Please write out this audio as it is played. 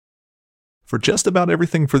for just about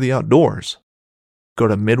everything for the outdoors. Go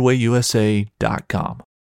to MidwayUSA.com.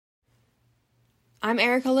 I'm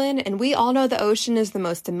Erica Lynn, and we all know the ocean is the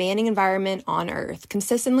most demanding environment on Earth,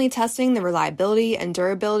 consistently testing the reliability and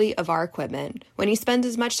durability of our equipment. When you spend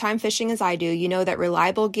as much time fishing as I do, you know that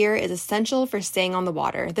reliable gear is essential for staying on the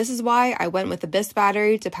water. This is why I went with Abyss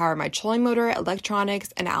Battery to power my trolling motor,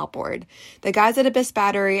 electronics, and outboard. The guys at Abyss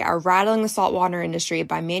Battery are rattling the saltwater industry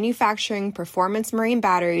by manufacturing performance marine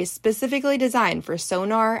batteries specifically designed for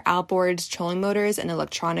sonar, outboards, trolling motors, and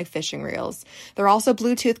electronic fishing reels. They're also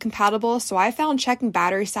Bluetooth compatible, so I found checking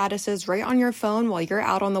battery statuses right on your phone while you're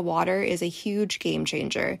out on the water is a huge game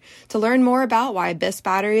changer. To learn more about why Abyss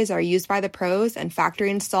batteries are used by the pros and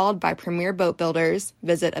factory installed by premier boat builders,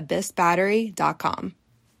 visit abyssbattery.com.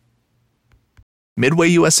 Midway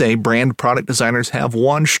USA brand product designers have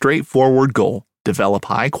one straightforward goal: develop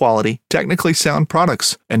high-quality, technically sound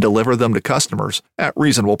products and deliver them to customers at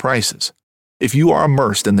reasonable prices. If you are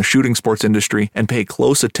immersed in the shooting sports industry and pay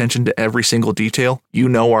close attention to every single detail, you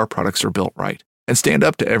know our products are built right and stand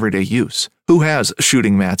up to everyday use. Who has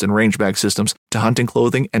shooting mats and range bag systems to hunting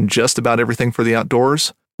clothing and just about everything for the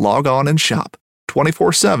outdoors? Log on and shop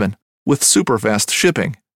 24/7 with super fast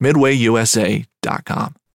shipping.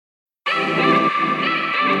 MidwayUSA.com.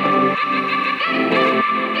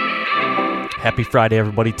 Happy Friday,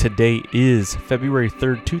 everybody. Today is February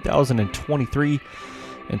 3rd, 2023,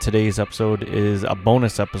 and today's episode is a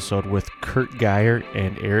bonus episode with Kurt Geyer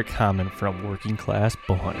and Eric Hamann from Working Class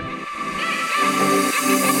Bowhunter.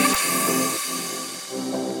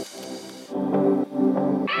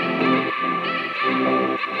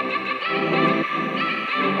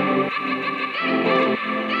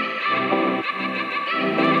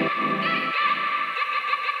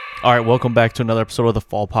 All right, welcome back to another episode of the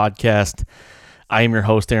Fall Podcast. I am your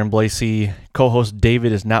host, Aaron Blasey. Co-host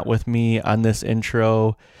David is not with me on this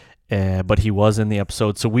intro, but he was in the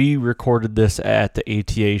episode. So we recorded this at the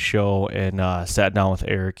ATA show and sat down with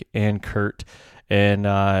Eric and Kurt and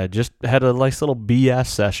just had a nice little BS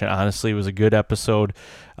session. Honestly, it was a good episode.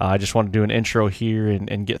 I just want to do an intro here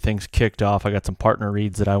and get things kicked off. I got some partner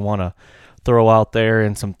reads that I want to throw out there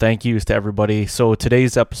and some thank yous to everybody. So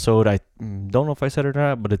today's episode, I don't know if I said it or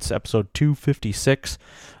not, but it's episode 256.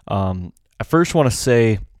 I first want to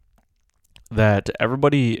say that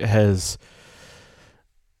everybody has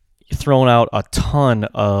thrown out a ton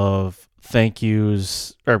of thank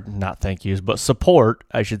yous, or not thank yous, but support,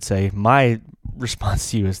 I should say. My response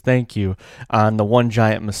to you is thank you on the One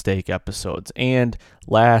Giant Mistake episodes. And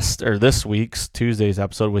this week's Tuesday's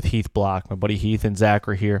episode with Heath Block. My buddy Heath and Zach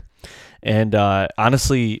were here. And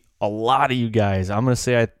honestly, a lot of you guys, I'm going to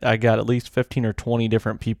say I got at least 15 or 20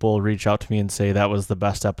 different people reach out to me and say that was the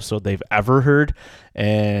best episode they've ever heard.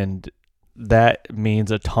 And that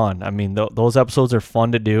means a ton. I mean, those episodes are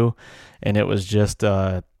fun to do. And it was just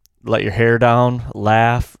let your hair down,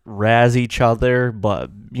 laugh, razz each other,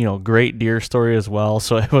 but, great deer story as well.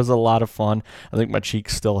 So it was a lot of fun. I think my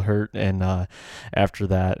cheeks still hurt. And after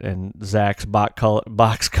that, and Zach's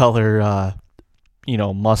box color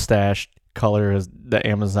mustache color as the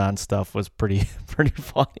Amazon stuff was pretty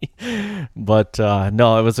funny. But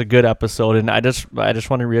no, it was a good episode, and I just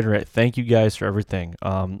want to reiterate, thank you guys for everything.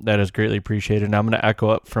 That is greatly appreciated. And I'm going to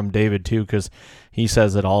echo it from David too, because he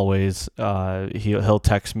says it always. He'll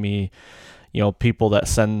text me, people that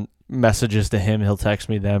send messages to him, he'll text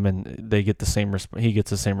me them, and they get the same. He gets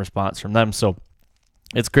the same response from them. So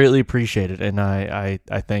it's greatly appreciated, and I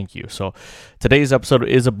thank you. So today's episode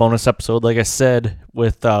is a bonus episode, like I said,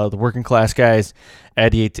 with the working class guys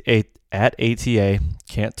at ATA.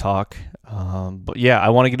 Can't talk. But yeah, I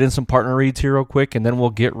want to get in some partner reads here real quick, and then we'll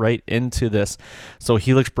get right into this. So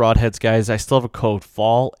Helix Broadheads, guys, I still have a code,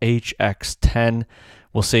 FALLHX10.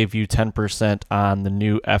 Will save you 10% on the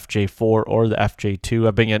new FJ4 or the FJ2.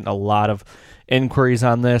 I've been getting a lot of inquiries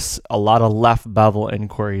on this, a lot of left bevel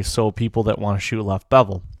inquiries. So people that want to shoot left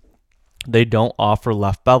bevel, they don't offer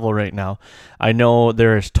left bevel right now. I know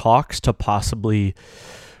there is talks to possibly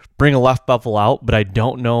bring a left bevel out, but I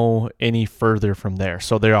don't know any further from there.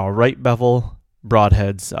 So there are right bevel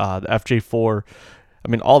broadheads. The FJ4,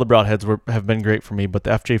 I mean, all the broadheads have been great for me, but the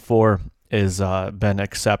FJ4 has been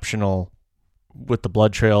exceptional with the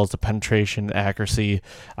blood trails, the penetration, the accuracy.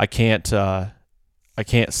 I can't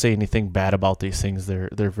say anything bad about these things. They're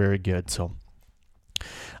very good. So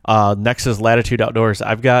next is Latitude Outdoors.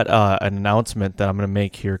 I've got an announcement that I'm going to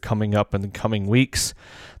make here coming up in the coming weeks.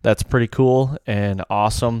 That's pretty cool and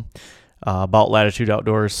awesome about Latitude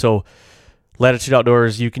Outdoors. So Latitude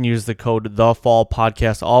Outdoors, you can use the code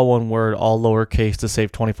TheFallPodcast, all one word, all lowercase, to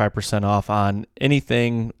save 25% off on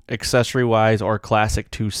anything accessory-wise or Classic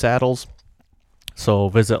 2 saddles. So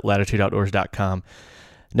visit latitudeoutdoors.com.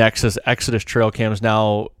 Next is Exodus trail cams.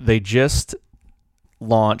 Now, they just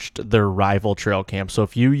launched their rival trail cam. So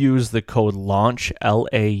if you use the code LAUNCH,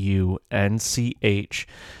 LAUNCH,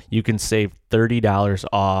 you can save $30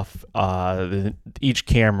 off each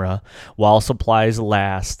camera while supplies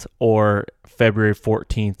last, or February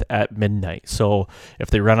 14th at midnight. So if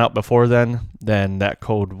they run out before then that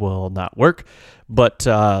code will not work. But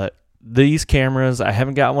these cameras, I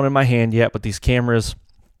haven't got one in my hand yet, but these cameras,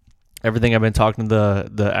 everything I've been talking to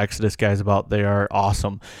the Exodus guys about, they are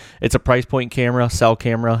awesome. It's a price point camera, cell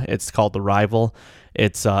camera. It's called the Rival.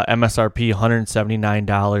 It's MSRP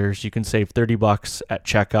 $179. You can save $30 at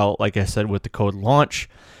checkout, like I said, with the code LAUNCH.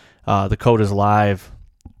 The code is live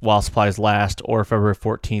while supplies last, or February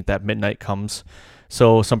 14th at midnight comes.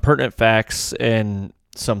 So some pertinent facts and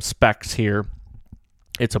some specs here.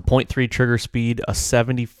 It's a 0.3 trigger speed, a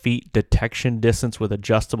 70 feet detection distance with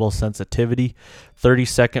adjustable sensitivity,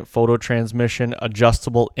 30-second photo transmission,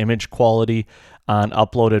 adjustable image quality on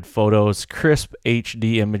uploaded photos, crisp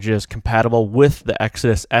HD images, compatible with the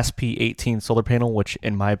Exodus SP18 solar panel, which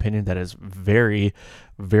in my opinion, that is very,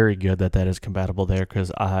 very good that is compatible there,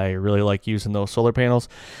 because I really like using those solar panels.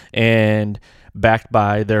 And backed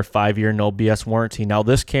by their 5-year no BS warranty. Now,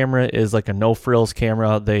 this camera is like a no frills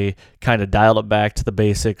camera. They kind of dialed it back to the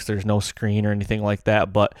basics. There's no screen or anything like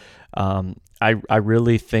that, but I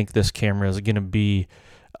really think this camera is going to be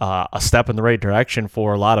a step in the right direction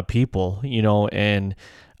for a lot of people, and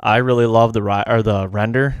I really love the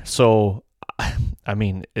render. So, I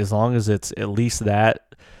mean, as long as it's at least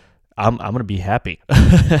that, I'm going to be happy.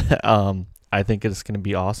 I think it's going to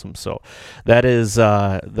be awesome. So that is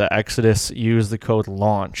the Exodus. Use the code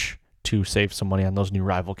LAUNCH to save some money on those new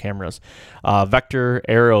Rival cameras. Vector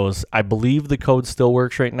arrows, I believe the code still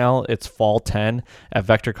works right now. It's fall 10 at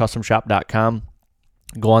vectorcustomshop.com.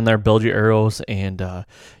 Go on there, build your arrows, and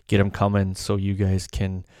get them coming so you guys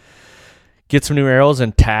can get some new arrows.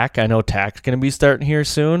 And tack, I know tack's going to be starting here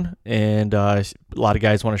soon, and a lot of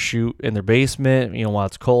guys want to shoot in their basement, while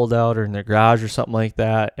it's cold out, or in their garage or something like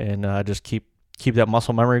that, and just keep that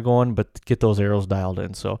muscle memory going, but get those arrows dialed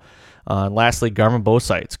in. So lastly, Garmin bow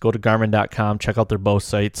sights. Go to garmin.com, check out their bow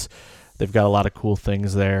sights. They've got a lot of cool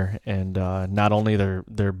things there, and not only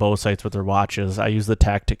their bow sights, but their watches. I use the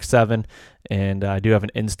Tactic 7, and I do have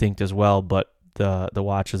an Instinct as well, but the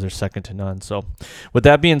watches are second to none. So with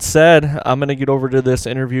that being said, I'm going to get over to this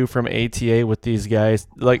interview from ATA with these guys.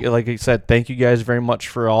 Like I said, thank you guys very much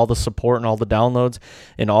for all the support and all the downloads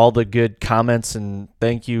and all the good comments, and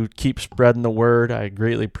thank you. Keep spreading the word. I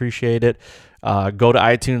greatly appreciate it. Go to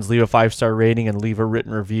iTunes, leave a 5-star rating, and leave a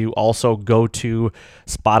written review. Also, go to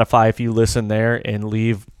Spotify if you listen there, and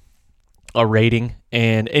leave a rating.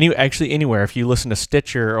 And anywhere, if you listen to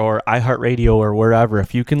Stitcher or iHeartRadio or wherever,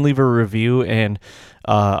 if you can leave a review and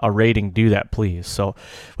a rating, do that, please. So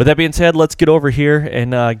with that being said, let's get over here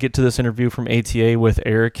and get to this interview from ATA with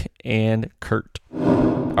Eric and Kurt.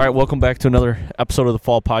 All right, welcome back to another episode of the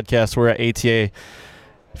Fall Podcast. We're at ATA.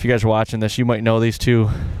 If you guys are watching this, you might know these two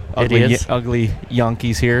ugly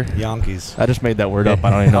Yankees here. Yankees. I just made that word up. I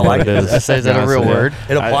don't even know what it is. Is that a real word?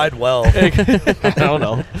 It applied well. I don't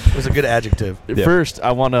know. It was a good adjective. First,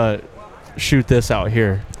 I want to shoot this out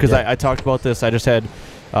here, because I talked about this. I just had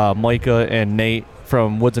Micah and Nate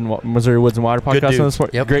from Missouri Woods and Water podcast on this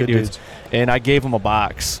morning. Yep. Great dudes. And I gave them a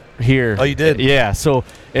box here. Oh, you did? Yeah. So,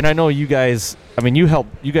 and I know you guys,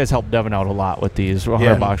 you guys helped Devin out a lot with these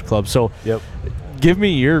 100 Box Club. So, give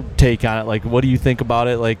me your take on it. Like, what do you think about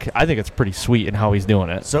it? Like, I think it's pretty sweet in how he's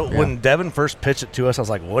doing it. So when Devin first pitched it to us, I was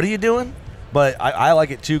like, what are you doing? But I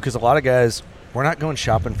like it too, because a lot of guys, we're not going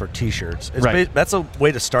shopping for T-shirts. That's a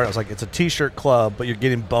way to start. I was like, it's a T-shirt club, but you're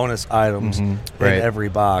getting bonus items in every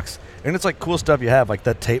box. And it's like cool stuff you have, like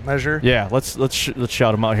that tape measure. Yeah, let's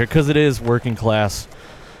shout them out here, because it is working class.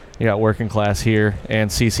 You got working class here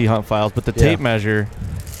and CC Hunt files, but the tape measure,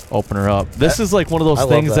 open her up. This is like one of those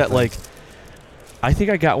things that like, I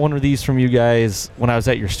think I got one of these from you guys when I was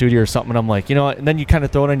at your studio or something, and I'm like, and then you kind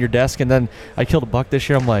of throw it on your desk, and then I killed a buck this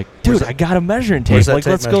year. I'm like, dude, I got a measuring tape. Like,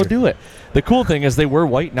 let's go do it. The cool thing is they were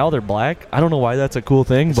white, now they're black. I don't know why that's a cool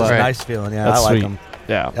thing, but it's a nice feeling. Yeah, I like them.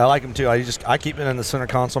 Yeah, I like them too. I keep it in the center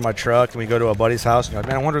console of my truck, and we go to a buddy's house, and you're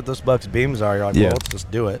like, man, I wonder what this buck's beams are. You're like, well, let's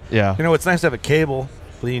just do it. Yeah. It's nice to have a cable,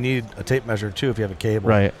 but you need a tape measure too if you have a cable.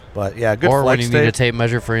 Right. But yeah, good or flex when you tape. need a tape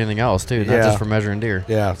measure for anything else too, not just for measuring deer.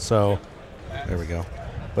 Yeah, so there we go.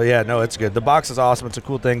 But yeah, no, it's good. The box is awesome. It's a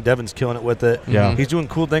cool thing. Devin's killing it with it. Yeah. He's doing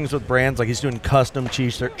cool things with brands. Like he's doing custom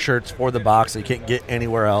shirts for the box that you can't get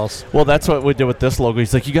anywhere else. Well, that's what we did with this logo.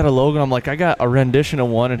 He's like, you got a logo? I'm like, I got a rendition of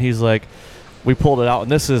one. And he's like, we pulled it out,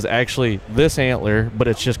 and this is actually this antler, but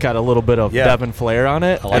it's just got a little bit of Devon flair on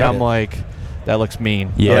it. And I'm like, that looks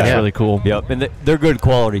mean. Yeah. That's really cool. Yep, and they're good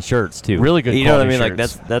quality shirts too. Really good. You know what I mean?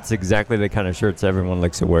 Shirts. Like that's exactly the kind of shirts everyone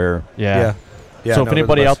likes to wear. Yeah. So if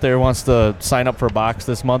anybody out there wants to sign up for a box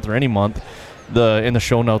this month or any month, in the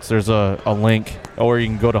show notes there's a link, or you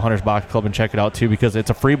can go to Hunter's Box Club and check it out too, because it's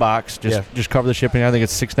a free box. Just cover the shipping. I think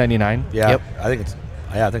it's $6.99. Yeah. Yep.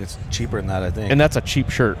 I think it's cheaper than that. I think. And that's a cheap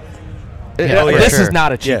shirt. This is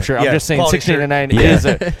not a cheap shirt. I'm just saying $6.99 is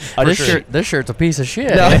a shirt. This shirt's a piece of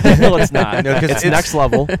shit. No, it's not. No, it's next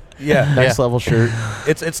level. Yeah. Next level shirt.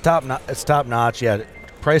 It's top notch. Yeah.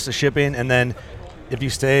 Price of shipping, and then if you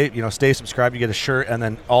stay subscribed, you get a shirt, and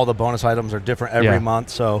then all the bonus items are different every month.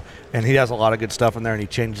 So, and he has a lot of good stuff in there, and he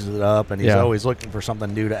changes it up, and he's always looking for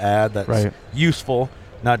something new to add that's useful,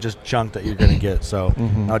 not just junk that you're going to get. So,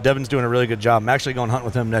 Devin's doing a really good job. I'm actually going hunt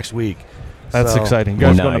with him next week. That's exciting. You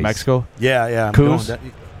guys going to Mexico? Yeah. Coos?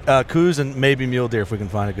 Coos and maybe mule deer if we can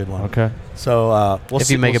find a good one. Okay. So if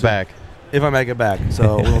you make it back. If I make it back.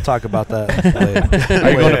 So we'll talk about that later.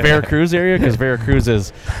 Are you going to Veracruz area? Because Veracruz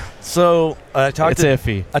is... So it's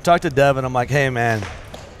iffy. I talked to Devin. I'm like, hey, man,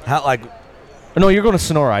 No, you're going to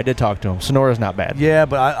Sonora. I did talk to him. Sonora's not bad. Yeah,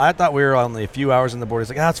 but I thought we were only a few hours in the border. He's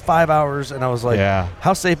like, it's 5 hours. And I was like,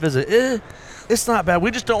 how safe is it? It's not bad.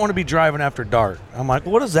 We just don't want to be driving after dark. I'm like,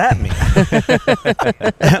 what does that mean?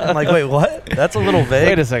 I'm like, wait, what? That's a little vague.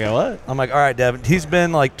 Wait a second, what? I'm like, all right, Devin. He's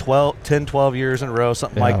been like 10, 12 years in a row,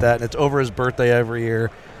 something like that. And it's over his birthday every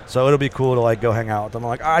year. So it'll be cool to go hang out with him. I'm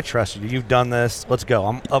like, I trust you. You've done this. Let's go.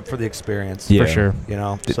 I'm up for the experience. For sure.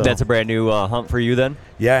 So. That's a brand new hunt for you then?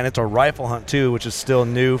 Yeah, and it's a rifle hunt too, which is still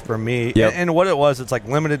new for me. Yep. And what it was, it's like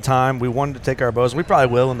limited time. We wanted to take our bows. We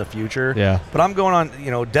probably will in the future. Yeah. But I'm going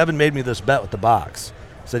on, Devin made me this bet with the box.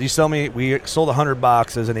 Said, you sell me, we sold 100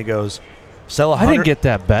 boxes, and he goes, sell 100. I didn't get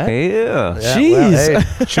that bet. Yeah.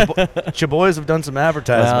 Jeez. Well, hey, your boys have done some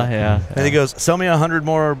advertisement. And he goes, sell me 100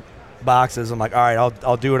 more boxes. I'm like, all right,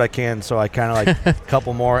 I'll do what I can. So I kind of a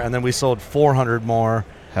couple more, and then we sold 400 more.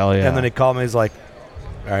 Hell yeah. And then he called me. He's like,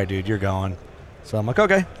 all right, dude, you're going. So I'm like,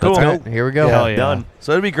 okay, cool. Let's go. Here we go. Hell yeah. Done.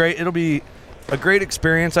 So it'll be great. It'll be a great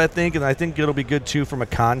experience, I think, and I think it'll be good too from a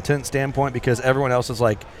content standpoint, because everyone else is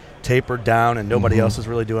tapered down and nobody else is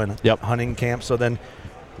really doing hunting camps. So then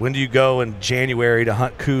when do you go in January to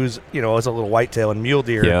hunt coos, as a little whitetail and mule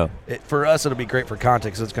deer? Yeah. For us, it'll be great for content,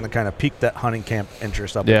 because it's going to kind of pique that hunting camp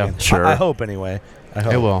interest up Yeah, again. sure. I hope anyway. I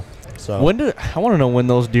hope. It will. So I want to know when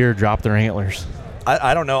those deer drop their antlers.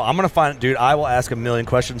 I don't know. I'm going to find it, dude. I will ask a million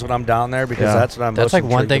questions when I'm down there, because that's what I'm most That's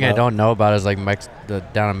one thing intrigued I about. don't know about is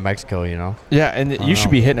down in Mexico, Yeah, and you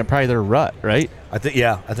should be hitting it probably their rut, right? I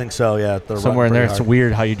think so, yeah. Somewhere in there. It's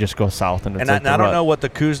weird how you just go south and it's I don't know what the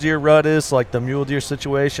coos deer rut is, like the mule deer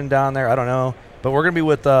situation down there. I don't know. But we're going to be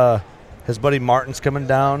with his buddy Martin's coming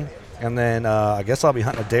down. And then I guess I'll be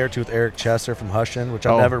hunting a day or two with Eric Chester from Hushin, which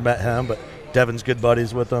I've never met him, but Devin's good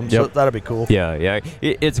buddies with him. So that'll be cool. Yeah.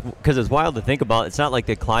 It's because it's wild to think about. It's not like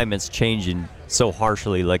the climate's changing so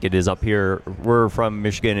harshly like it is up here. We're from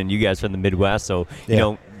Michigan and you guys from the Midwest. So,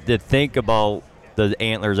 to think about the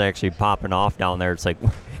antlers actually popping off down there, it's like,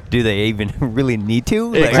 do they even really need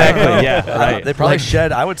to? Exactly, right. They probably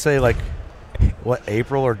shed, I would say,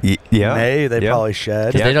 April or May, they probably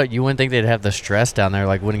shed. Because you wouldn't think they'd have the stress down there,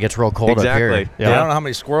 when it gets real cold up here. Yeah. I don't know how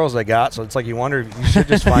many squirrels they got, so it's like you wonder if you should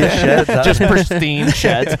just find sheds. Just pristine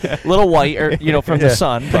sheds. Little white, from the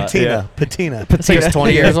sun. Patina. It's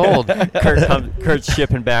 20 years old. Kurt's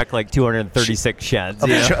shipping back 236 sheds.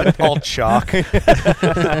 All chalk. Pick up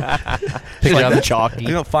the chalky.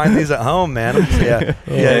 You don't find these at home, man.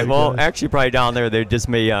 Well, actually, probably down there, they just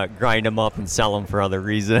may grind them up and sell them for other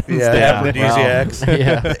reasons. Aphrodisiacs.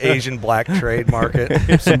 The Asian black trade market.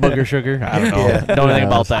 Some booger sugar. I don't know. Know anything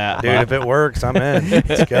about that. Dude, if it works, I'm in.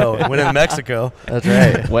 Let's go. Win in Mexico. That's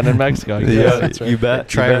right. Win in Mexico. Right. You bet.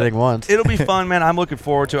 Try everything once. It'll be fun, man. I'm looking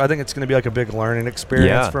forward to it. I think it's going to be a big learning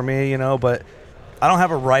experience for me, but I don't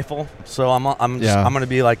have a rifle, so I'm going to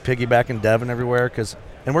be piggybacking Devin everywhere,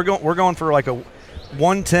 and we're going for a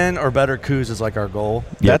 110 or better coos is our goal.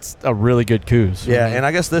 That's a really good coos. Yeah, and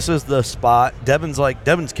I guess this is the spot. Devin's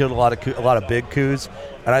killed a lot of big coos,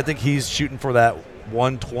 and I think he's shooting for that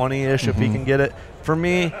 120-ish if he can get it. For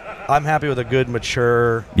me, I'm happy with a good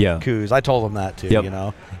mature coos. I told him that too.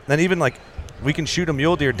 Then even we can shoot a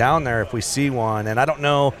mule deer down there if we see one, and I don't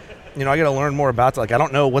know. I got to learn more about it. Like, I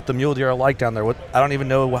don't know what the mule deer are like down there. I don't even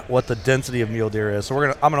know what the density of mule deer is. So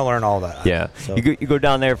I'm gonna learn all that. Yeah. So. You go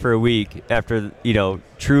down there for a week after,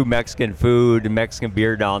 true Mexican food and Mexican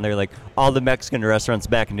beer down there. Like, all the Mexican restaurants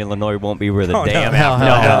back in Illinois won't be worth a damn.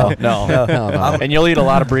 No. And you'll eat a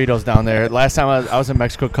lot of burritos down there. Last time I was in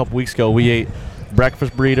Mexico a couple weeks ago, we ate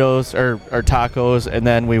breakfast burritos or tacos, and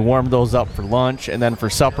then we warmed those up for lunch, and then for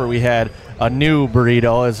supper we had a new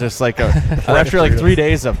burrito. It's just like after like 3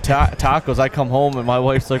 days of tacos, I come home and my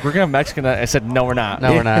wife's like, "We're gonna have Mexican." I said, "No, we're not.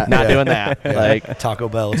 No, we're not. Not doing that." Like Taco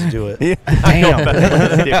Bell, let's do it. Damn.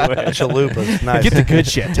 Chalupas, nice. Get the good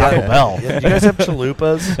shit. Taco Bell. Yeah, you guys have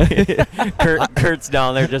chalupas? Kurt's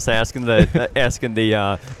down there just asking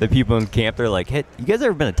the people in camp. They're like, "Hey, you guys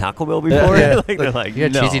ever been to Taco Bell before?" Yeah. They're like, You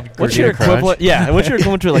had "No." cheesy What's your gordita crunch? equivalent? Yeah, what's your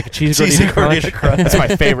equivalent to like a cheesy gordita crunch? That's my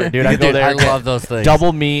favorite, dude. I go there. I love those things.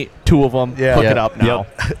 Double meat, 2 of them. Yeah. Hook Yeah. it up now.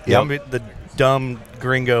 Yeah, I'm the dumb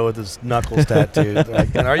gringo with his knuckles tattooed.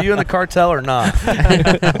 Like, are you in the cartel or not? I'm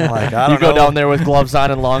like, I don't You go know. down there with gloves on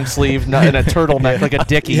and long sleeve and a turtleneck like a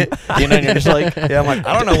dickie. And you're just like, Yeah, I'm like,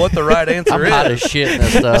 I don't know what the right answer I'm is. hot as shit in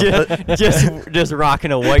that stuff. just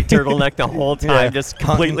rocking a white turtleneck the whole time, just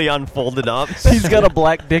completely unfolded up. he's got a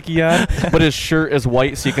black dickie on, but his shirt is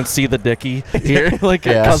white so you can see the dickie here, like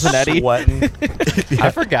Yeah. Cousin Eddie. Sweating. I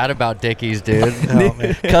forgot about Dickies, dude. Oh,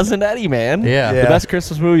 man. Cousin Eddie, man. Yeah. The best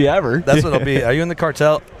Christmas movie ever. That's what it'll be. Are you in the cartel?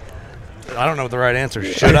 I don't know what the right answer.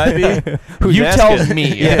 Should I be? Who's you asking? tell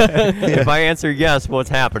me. If I answer yes, what's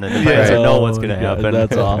happening? If I answer no, what's going to happen?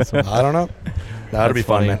 That's awesome. I don't know. That'll be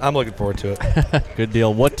fun, funny. man. I'm looking forward to it. Good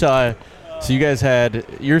deal. So you guys had,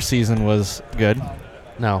 your season was good.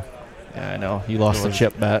 No. Yeah, I know. You lost the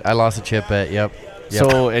chip bet. I lost a chip bet, yep.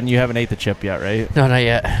 So, and you haven't ate the chip yet, right? No, not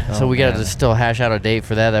yet. So Oh, we got to man. still hash out a date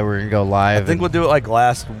for that we're going to go live. I think we'll do it like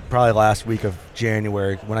probably last week of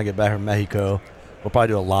January when I get back from Mexico. We'll probably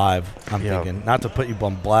do a live. I'm Yep. thinking, not to put you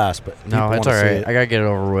on blast, but No, people it's wanna all see right. it. I got to get it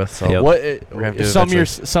over with. So Yep. What? We're gonna have to do it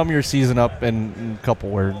Sum your season up in a couple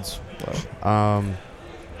words.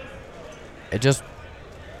 it just,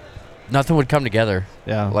 nothing would come together.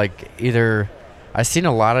 Yeah. Like either, I seen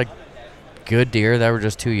a lot of good deer that were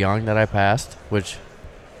just too young that I passed, which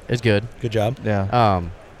is good. Good job. Yeah.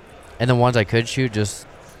 And the ones I could shoot, just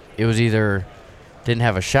it was either didn't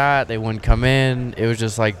have a shot, they wouldn't come in. It was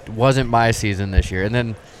just like wasn't my season this year. And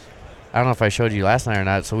then I don't know if I showed you last night or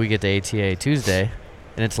not. So we get to ATA Tuesday,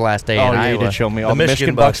 and it's the last day in yeah, Iowa. you did show me. All the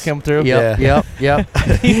Michigan Michigan Bucks Bucks. came through. Yep, Yeah. yep.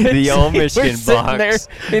 The old We're Michigan sitting there, Bucks.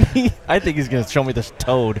 and I think he's gonna show me this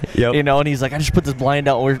toad. Yep. And he's like, I just put this blind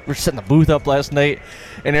out. We're setting the booth up last night,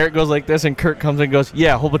 and Eric goes like this, and Kurt comes in and goes,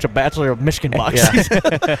 yeah, a whole bunch of Bachelor of Michigan Bucks. Yeah.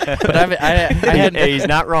 But I hadn't. Hey, he's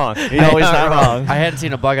not wrong. No, he's not wrong. I hadn't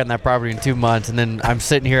seen a bug on that property in 2 months, and then I'm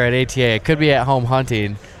sitting here at ATA. I could be at home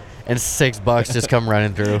hunting, and $6 just come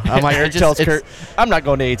running through. I'm like, Eric tells Kurt, I'm not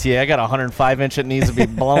going to ATA. I got a 105-inch. It needs to be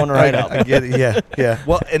blown right up. I get it. Yeah.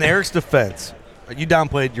 Well, in Eric's defense, you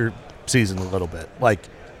downplayed your season a little bit. Like,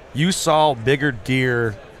 you saw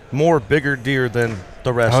more bigger deer than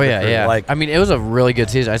the rest Oh of the yeah, crew. yeah. Like, I mean, it was a really good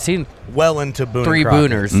season. I seen well into Boone 3 and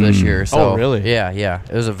Crockett. booners this year. So Oh, really? Yeah.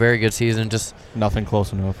 It was a very good season. Just Nothing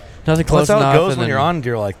close enough. nothing Well, close that's how enough. it goes and when then- you're on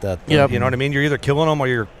deer like that. though. Yep. You know what I mean? You're either killing them or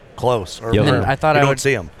you're close. Or Yep. And then Or I thought you I don't would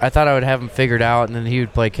see them. I thought I would have him figured out, and then he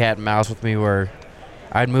would play cat and mouse with me, where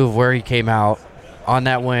I'd move where he came out on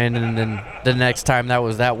that wind, and then the next time that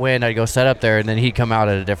was that wind, I'd go set up there, and then he'd come out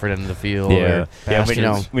at a different end of the field. Yeah. Or, When, you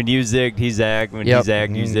know, when you zigged, he zagged. When Yep. he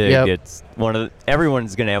zagged, you zigged. Yep. It's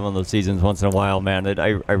everyone's gonna have one of those seasons once in a while, man.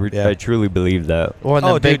 Yeah. I truly believe that. well, and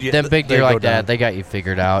Oh, them big, dude, them big they deer go like that, down. they got you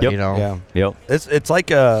figured out. Yep. You know. Yeah. Yep. It's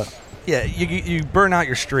like you burn out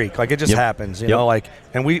your streak. Like, it just Yep. happens, you Yep. know. Like,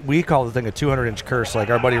 and we call the thing a 200-inch curse. Like,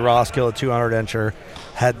 our buddy Ross killed a 200-incher,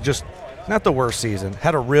 had just not the worst season,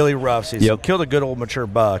 had a really rough season, Yep. killed a good old mature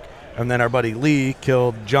buck, and then our buddy Lee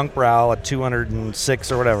killed Junk Brow at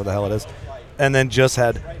 206 or whatever the hell it is, and then just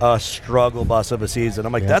had a struggle bus of a season.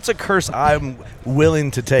 I'm like, that's a curse I'm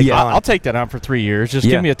willing to take on. I'll take that on for 3 years. Just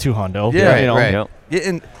Yeah. give me a 2-hundo. Yeah, you know. right. Yep. Yeah,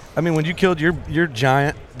 and I mean, when you killed your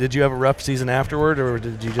giant, did you have a rough season afterward, or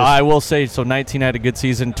did you just? I will say, so 19 had a good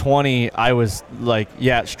season. 20, I was like,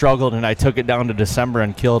 it struggled, and I took it down to December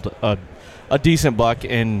and killed a decent buck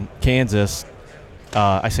in Kansas.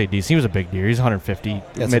 I say decent. He was a big deer. He's 150, Yeah,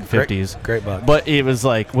 it's a mid-50s. great buck. But it was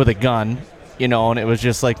like with a gun, and it was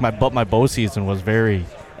just like my bow season was very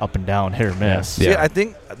up and down, hit or miss. See, I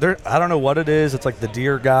think I don't know what it is. It's like the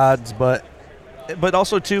deer gods, but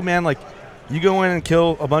also too, man. Like, you go in and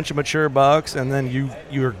kill a bunch of mature bucks, and then you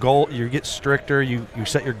get stricter. You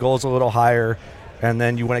set your goals a little higher, And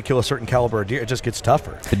then you want to kill a certain caliber of deer, it just gets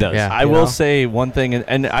tougher. It does. Yeah. I will say one thing,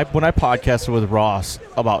 and when I podcasted with Ross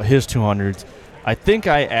about his 200s, I think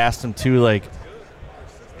I asked him too, like,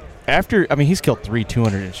 he's killed 3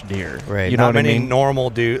 200-inch deer. Right. You know Not what many I mean? normal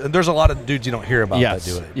dudes. There's a lot of dudes you don't hear about Yes.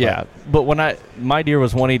 that do it. Yeah. But when my deer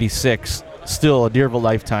was 186, still a deer of a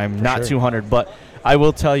lifetime, not sure. 200. But I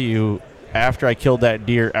will tell you, after I killed that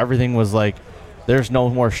deer, everything was like, there's no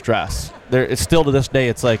more stress. It's still to this day,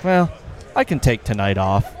 it's like, well, I can take tonight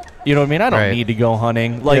off. You know what I mean? I don't need to go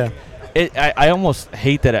hunting. Like, I almost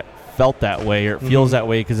hate that it felt that way or it feels that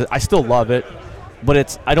way because I still love it.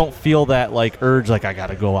 But I don't feel that, like, urge, like, I got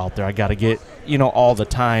to go out there. I got to get, all the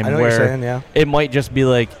time. I know where what you're saying, yeah. It might just be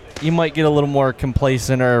like, you might get a little more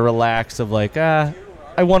complacent or relaxed of like, I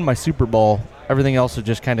won my Super Bowl. Everything else is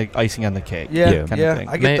just kind of icing on the cake. Yeah, kind of thing.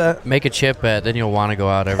 I get that. Make a chip bet, then you'll want to go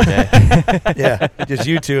out every day. Yeah, just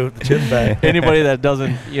you two, the chip bet. Anybody that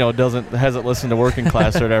hasn't listened to Working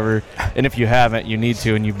Class or whatever, and if you haven't, you need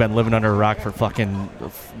to, and you've been living under a rock for fucking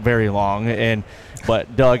very long.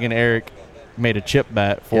 But Doug and Eric made a chip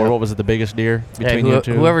bet for what was it, the biggest deer between you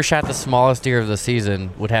two? Whoever shot the smallest deer of the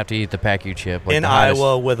season would have to eat the PACU chip. Like in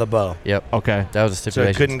Iowa with a bow. Yep. Okay. That was a So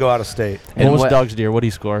stipulation. it couldn't go out of state. What was Doug's deer? What did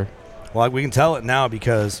he score? Well, we can tell it now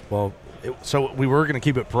because, so we were going to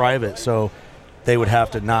keep it private, so they would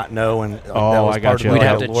have to not know. And that was I got part you. of We'd the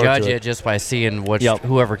have to allure judge it. it just by seeing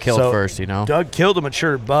whoever killed So first, Doug killed a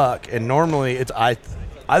mature buck, and normally I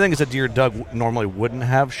think it's a deer Doug normally wouldn't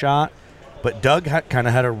have shot, but Doug kind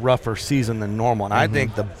of had a rougher season than normal, and I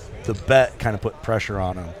think the bet kind of put pressure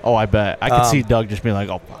on him. Oh, I bet. I could see Doug just being like,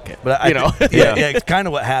 oh, fuck it. But yeah, it's kind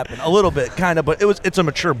of what happened. A little bit, kind of, but it's a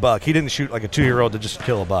mature buck. He didn't shoot like a 2-year-old to just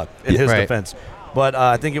kill a buck in his defense. But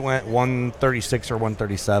I think it went 136 or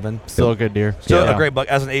 137. Still a good deer. Still a great buck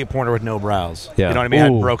as an 8-pointer with no brows. Yeah. You know what I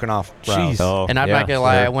mean? Had broken off brows. Jeez. And I'm not going to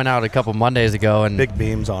lie, I went out a couple Mondays ago and Big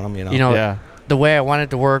beams on them, the way I wanted it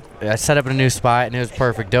to work, I set up in a new spot and it was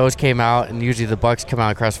perfect. Does came out, and usually the bucks come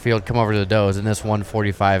out across the field, come over to the does, and this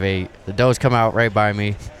 145.8. The does come out right by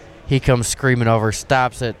me. He comes screaming over,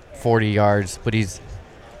 stops at 40 yards, but he's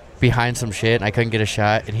behind some shit, and I couldn't get a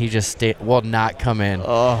shot, and he just not come in.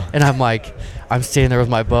 Oh. And I'm standing there with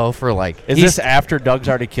my bow for like. Is this after Doug's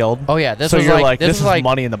already killed? Oh yeah, this so was you're like this is like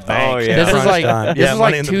money in the bank. Oh, yeah. This is like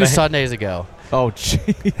money in the 2 bank. Sundays ago. Oh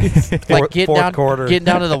jeez. Like fourth quarter. getting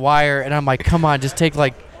down to the wire, and I'm like, come on, just take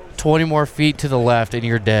like 20 more feet to the left, and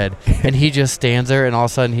you're dead. And he just stands there, and all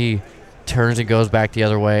of a sudden he turns and goes back the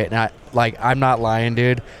other way. And I'm not lying,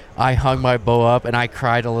 dude. I hung my bow up and I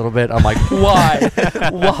cried a little bit. I'm like, why?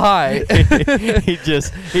 Why? he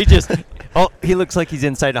just he looks like he's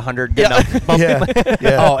inside 100. Yeah.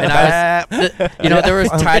 Oh, and I was, there was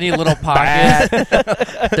tiny little pockets.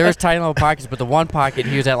 There was tiny little pockets, but the one pocket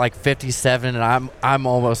he was at like 57, and I'm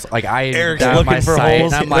almost like Eric's down looking my for sight,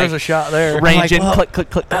 holes. and I'm like, There's a shot there. Ranging, well,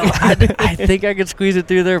 click. I think I could squeeze it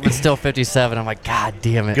through there, but still 57. I'm like, God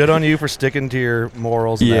damn it. Good on you for sticking to your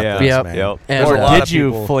morals. And Yeah. ethics, Yep. man. Yep. And Or There's a lot did of you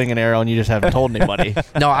people- fling an arrow and you just haven't told anybody?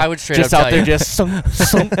 No, I would straight Just up out tell there, you.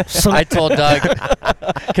 just I told Doug,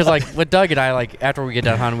 because like with Doug and I, like after we get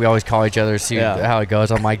done hunting, we always call each other, see how it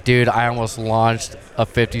goes. I'm like, dude, I almost launched a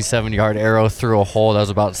 57-yard arrow through a hole that was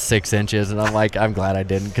about 6 inches, and I'm like, I'm glad I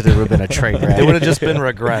didn't, because it would have been a train wreck. It would have just been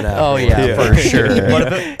regret after. Oh yeah, for sure.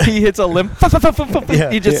 he hits a limb.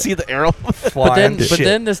 You just see the arrow. But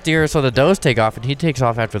then this deer, so the does take off, and he takes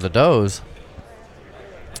off after the does,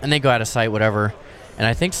 and they go out of sight, whatever. And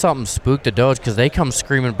I think something spooked the does because they come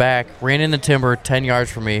screaming back, ran in the timber 10 yards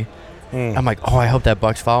from me. I'm like, oh, I hope that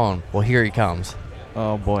buck's following. Well, here he comes.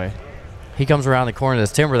 Oh boy. He comes around the corner of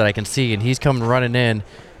this timber that I can see, and he's coming running in,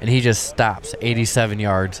 and he just stops 87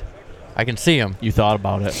 yards. I can see him. You thought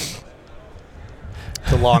about it.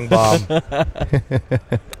 It's a long bomb.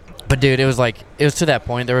 But dude, it was to that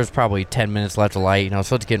point. There was probably 10 minutes left of light,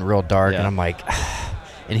 so it's getting real dark, and I'm like,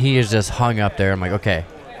 and he is just hung up there. I'm like, okay,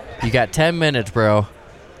 you got 10 minutes, bro.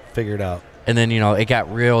 Figure it out. And then, it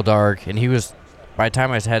got real dark, and he was, by the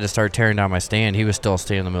time I had to start tearing down my stand, he was still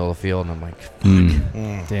staying in the middle of the field, and I'm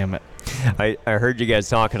like, Damn it. I heard you guys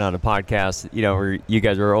talking on a podcast, where you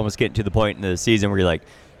guys were almost getting to the point in the season where you're like,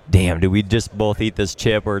 damn, did we just both eat this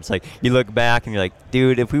chip? Or it's like, you look back and you're like,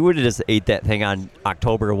 dude, if we would have just ate that thing on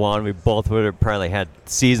October 1, we both would have probably had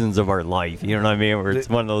seasons of our life. You know what I mean? Where it's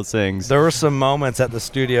one of those things. There were some moments at the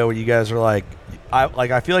studio where you guys were like,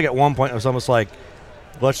 I feel like at one point it was almost like,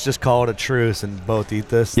 let's just call it a truce and both eat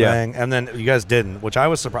this thing. And then you guys didn't, which I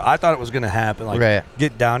was surprised. I thought it was going to happen. Like,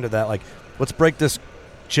 get down to that. Like, let's break this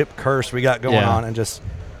chip curse we got going on and just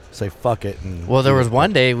say fuck it. And well, there was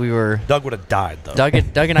one day Doug would have died though. Doug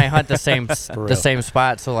and I hunt the same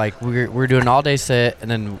spot. So like we're doing an all day sit, and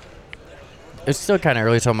then it's still kind of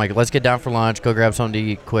early, so I'm like, let's get down for lunch, go grab something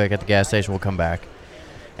to eat quick at the gas station, we'll come back.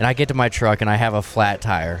 And I get to my truck, and I have a flat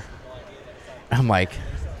tire. I'm like,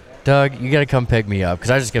 Doug, you got to come pick me up, because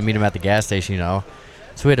I was just going to meet him at the gas station,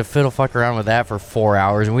 So we had to fiddle fuck around with that for 4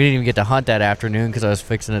 hours, and we didn't even get to hunt that afternoon because I was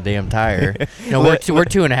fixing a damn tire. We're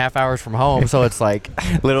 2.5 hours from home, so it's like.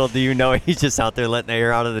 Little do you know, he's just out there letting the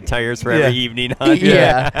air out of the tires for every evening hunt.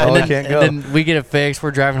 Yeah. Oh, I can't go. And then we get it fixed.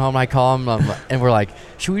 We're driving home. I call him, and we're like,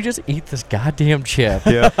 should we just eat this goddamn chip?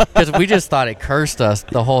 Yeah. Because we just thought it cursed us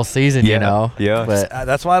the whole season, Yeah. But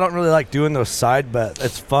That's why I don't really like doing those side bets.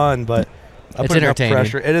 It's fun, but I It's put enough entertaining.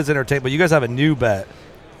 pressure. It is entertaining, but you guys have a new bet.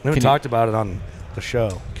 We haven't talked about it on the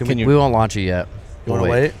show. we won't launch it yet. You want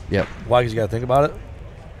to wait? Yep. Why? Because you got to think about it?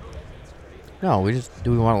 No,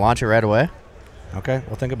 do we want to launch it right away? Okay,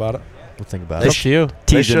 we'll think about it. We'll think about It's it. up to you.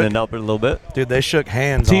 Teasing shook- it up a little bit. Dude, they shook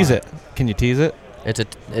hands Tease on it. Can you tease it?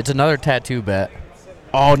 It's another tattoo bet.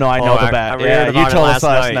 Oh, no, I know the I bet. read Yeah, about you it told us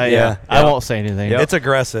last night. Yeah. I won't say anything. Yep. It's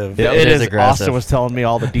aggressive. Yep. It is aggressive. Austin was telling me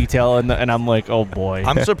all the detail, and I'm like, oh, boy.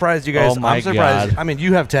 I'm surprised you guys. Oh, my I'm surprised. God. I mean,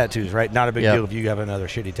 you have tattoos, right? Not a big Yep. deal if you have another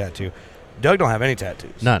shitty tattoo. Doug don't have any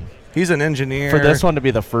tattoos. None. He's an engineer. For this one to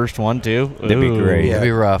be the first one, too. That'd be great. Yeah. It'd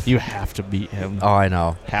be rough. You have to beat him. Oh, I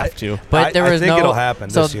know. Have to. But there I was think no. it'll happen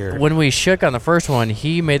so this year. when we shook on the first one,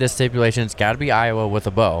 he made a stipulation. It's got to be Iowa with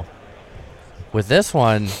a bow. With this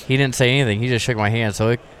one, he didn't say anything. He just shook my hand.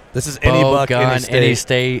 So This is any bow, buck, gun, any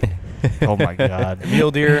state. Oh, my God. Mule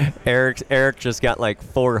deer. Eric just got like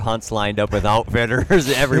 4 hunts lined up with outfitters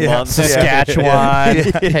every Yeah. month.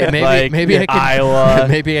 Saskatchewan. hey, maybe I can Iowa.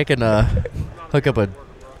 maybe I can hook up a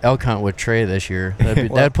elk hunt with Trey this year.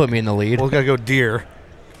 That'd put me in the lead. We're gonna go deer.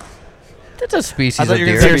 That's a species I of thought you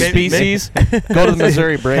were deer. gonna Their say maybe- species. Go to the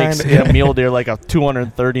Missouri breaks. Kinda, Get a mule deer, like a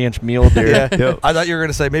 230-inch mule deer. Yeah. Yep. I thought you were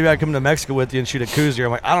gonna say maybe I come to Mexico with you and shoot a coos deer.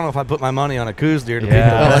 I'm like, I don't know if I put my money on a coos deer to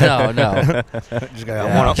Yeah. Oh, no. Just got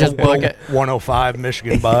Yeah. Just book it. 105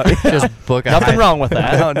 Michigan buck. Just book a Nothing high, wrong with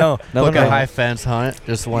that. no. book Nothing a wrong. high fence hunt.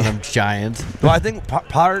 Just one of them giants. Well, I think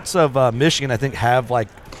parts of Michigan, I think, have like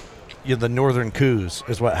the northern coos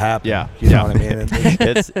is what happened. Yeah. You know Yeah. what I mean?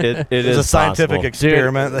 It It's is a scientific possible.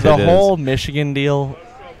 experiment. Dude, the It is. whole Michigan deal.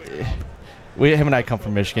 Him and I come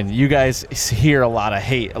from Michigan. You guys hear a lot of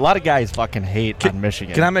hate. A lot of guys fucking hate on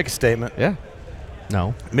Michigan. Can I make a statement? Yeah.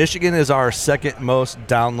 No. Michigan is our second most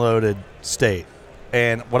downloaded state.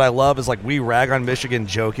 And what I love is like we rag on Michigan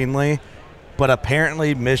jokingly, but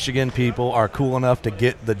apparently Michigan people are cool enough to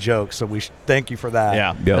get the joke. So we thank you for that.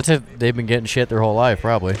 Yeah. Yep. That's if they've been getting shit their whole life,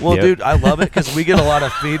 probably. Well, Yep. dude, I love it because we get a lot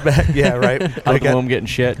of feedback. Yeah, right. Out of Like, the womb getting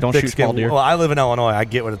shit. Don't thick shoot skin. small deer. Well, I live in Illinois. I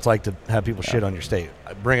get what it's like to have people shit on your state.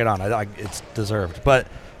 Bring it on. It's deserved. But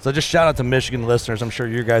so just shout out to Michigan listeners. I'm sure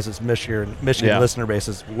your guys' Michigan Yeah. listener base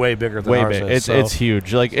is way bigger than Way ours big. is. It's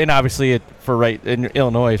huge. Like, and obviously, in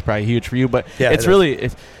Illinois is probably huge for you, but Yeah, it's it really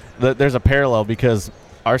there's a parallel because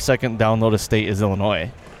our second downloaded state is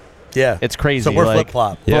Illinois. yeah. It's crazy. So we're like, flip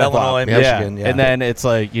flop. Yeah. Illinois, Yeah. Michigan. Yeah. And then it's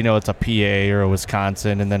like, it's a PA or a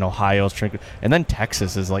Wisconsin, and then Ohio's and then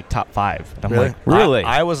Texas is like top 5. And I'm really, like, Really?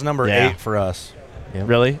 I was number Yeah. 8 for us.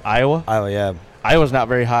 really? Iowa? Yeah. Iowa's not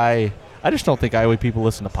very high. I just don't think Iowa people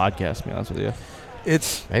listen to podcasts, to be honest with you.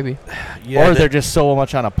 It's Maybe. yeah. Or they're just so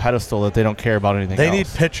much on a pedestal that they don't care about anything they else. need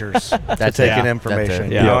pictures to That's take it. in Yeah. information. That's it.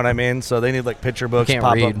 You Yeah. know what I mean? So they need like picture books, can't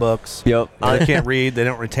pop-up read. books. Yep. They can't read. They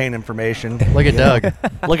don't retain information. Look at Doug.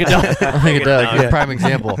 Look at Doug. Look at Doug. Yeah. Prime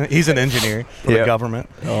example. He's an engineer for the Yeah. government.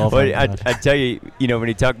 Oh, But my God. I tell you, when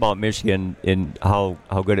you talk about Michigan and how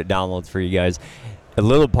good it downloads for you guys, a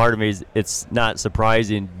little part of me is it's not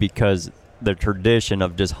surprising because the tradition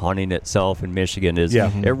of just hunting itself in Michigan is Yeah.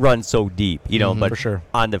 it runs so deep, but For sure.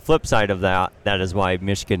 on the flip side of that is why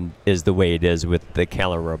Michigan is the way it is with the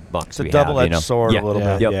caliber of bucks It's a we double-edged have, sword Yeah. a little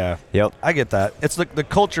Yeah. bit. Yep. Yeah. Yep. I get that. It's the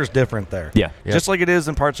culture's different there. Yeah. Yep. Just like it is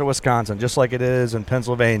in parts of Wisconsin, just like it is in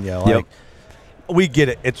Pennsylvania. Like Yep. we get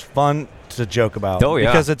it. It's fun to joke about. Oh, yeah.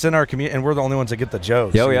 Because it's in our community and we're the only ones that get the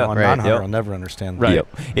jokes. Oh, yeah. A Right. non-hunter Yep. will never understand that. Right.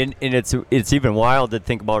 Yep. And it's even wild to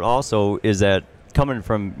think about also is that coming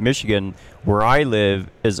from Michigan, where I live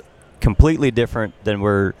is completely different than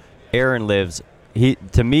where Aaron lives.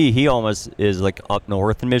 To me, he almost is like up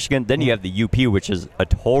north in Michigan. Then you have the UP, which is a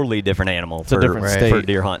totally different animal a for, different Right. state. for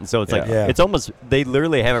deer hunting. So it's like Yeah. it's almost they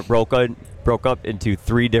literally have it broke up into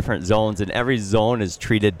 3 different zones, and every zone is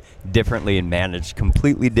treated differently and managed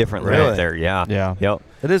completely differently Really? out there. Yeah. Yeah. Yep.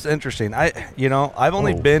 It is interesting. I've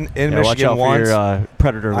only Oh. been in Yeah, watch Michigan out for once. your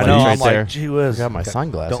predator I lens know. right I'm there. like, gee whiz. I got my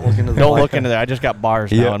sunglasses. Don't look into the Don't light. look into there. I just got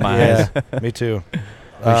bars Yeah. now in my Yeah, eyes. me too.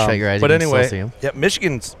 Shut your eyes, But you can still anyway, see 'em. yeah,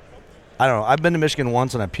 Michigan's. I don't know. I've been to Michigan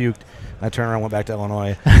once and I puked. I turned around and went back to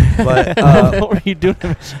Illinois. But what were you doing?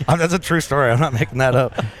 that's a true story. I'm not making that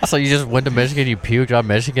up. So you just went to Michigan, you puked on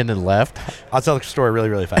Michigan, and left? I'll tell the story really,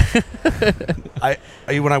 really fast.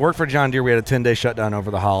 When I worked for John Deere, we had a 10-day shutdown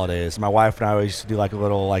over the holidays. My wife and I used to do like a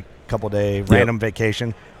little couple-day random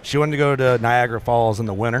vacation. She wanted to go to Niagara Falls in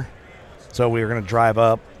the winter, so we were going to drive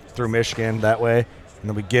up through Michigan that way. And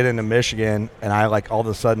then we get into Michigan, and I all of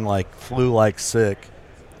a sudden flew sick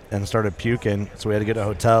and started puking. So we had to get to a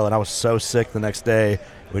hotel, and I was so sick the next day.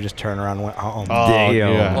 We just turned around and went home. Oh,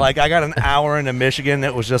 yeah. I got an hour into Michigan.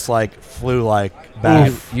 It was just flew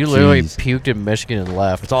back. You literally puked in Michigan and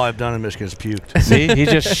left. That's all I've done in Michigan is puked. See, he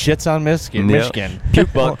just shits on Michigan. Yeah. Michigan.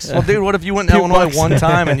 Puke bucks. Well, dude, what if you went to Puke Illinois bucks. one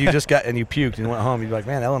time and you puked and went home? You'd be like,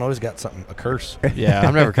 man, Illinois has got something, a curse. Yeah.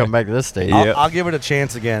 I'm never coming back to this state. Yeah. I'll give it a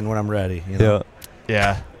chance again when I'm ready. You know?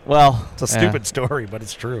 Yeah. Well, It's a stupid story, but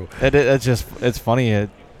it's true. It's funny.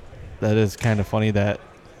 That is kind of funny that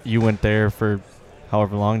you went there for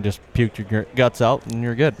however long, just puked your guts out, and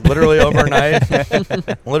you're good. Literally overnight,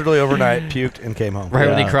 puked and came home. Right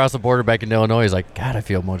when he Yeah. crossed the border back into Illinois, he's like, God, I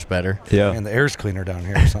feel much better. Yeah. And the air's cleaner down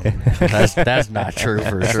here or something. That's not true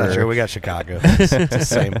for That's not true. sure. We got Chicago. It's the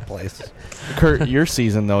same place. Kurt, your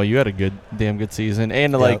season though, you had a damn good season,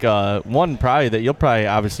 and one probably that you'll probably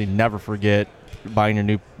obviously never forget, buying your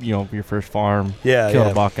new, your first farm, killing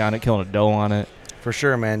a buck on it, killing a doe on it. For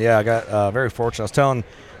sure, man. Yeah, I got very fortunate. I was telling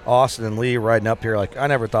Austin and Lee riding up here, I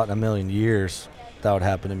never thought in a million years that would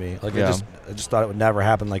happen to me. I just thought it would never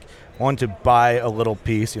happen. One, to buy a little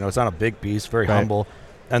piece, it's not a big piece, very humble,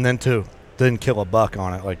 and then to kill a buck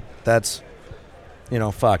on it. That's,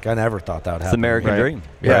 fuck, I never thought that would happen. It's the American dream.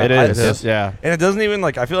 Yeah, it is. And it doesn't even,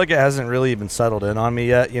 I feel like it hasn't really even settled in on me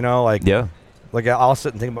yet, Yeah. I'll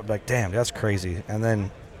sit and think about, damn, that's crazy. And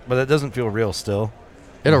then, but it doesn't feel real still.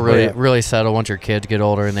 It'll really settle once your kids get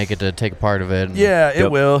older and they get to take a part of it. Yeah,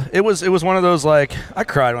 it will. It was one of those I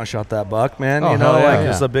cried when I shot that buck, man.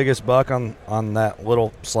 It's the biggest buck on that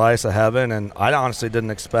little slice of heaven, and I honestly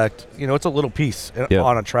didn't expect. It's a little piece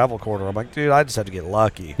on a travel corridor. I'm like, dude, I just had to get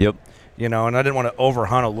lucky. Yep. And I didn't want to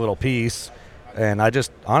overhunt a little piece, and I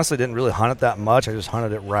just honestly didn't really hunt it that much. I just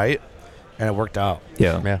hunted it right, and it worked out.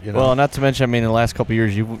 Yeah. Well, not to mention, in the last couple of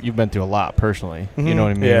years, you've been through a lot personally. Mm-hmm. You know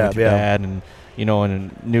what I mean? Yeah, with your dad and.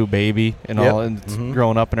 And a new baby and all, and it's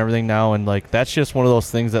growing up and everything now, and that's just one of those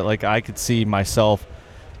things that I could see myself.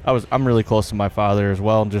 I'm really close to my father as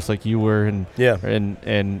well, and just like you were, and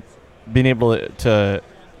and being able to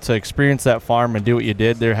experience that farm and do what you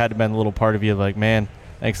did, there had to been a little part of you man,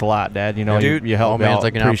 thanks a lot, Dad. Dude, you helped me out.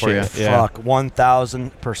 looking out for you. Appreciate it. Yeah. Fuck,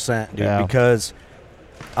 1,000%, dude. Because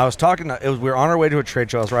I was talking we were on our way to a trade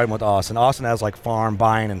show. I was riding with Austin. Austin has farm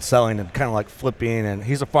buying and selling and kind of flipping, and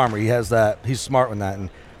he's a farmer. He has that. He's smart with that. And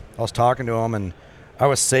I was talking to him, and I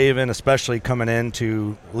was saving, especially coming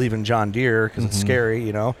into leaving John Deere because it's scary,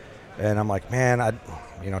 And I'm like, man, talking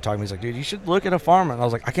to me, he's like, dude, you should look at a farm. And I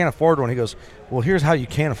was like, I can't afford one. He goes, well, here's how you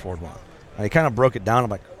can afford one. And he kind of broke it down. I'm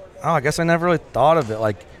like, oh, I guess I never really thought of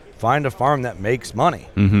it. Find a farm that makes money.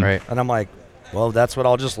 Mm-hmm. Right. And I'm like, well, that's what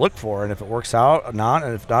I'll just look for, and if it works out, not,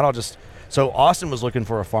 and if not, I'll just. So Austin was looking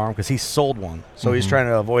for a farm because he sold one, so he's trying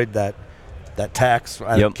to avoid that tax.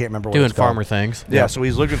 I can't remember what doing it's called. farmer things. Yeah, so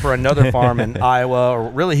he's looking for another farm in Iowa, or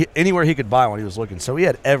really anywhere he could buy one. He was looking, so he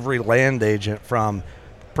had every land agent from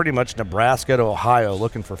pretty much Nebraska to Ohio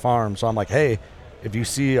looking for farms. So I'm like, hey, if you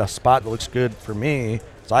see a spot that looks good for me,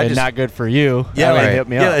 so I and not good for you. Yeah, hit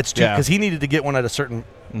me up. Yeah, it's because he needed to get one at a certain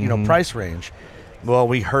price range. Well,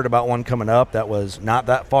 we heard about one coming up that was not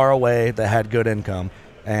that far away that had good income.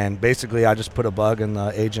 And basically, I just put a bug in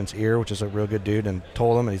the agent's ear, which is a real good dude, and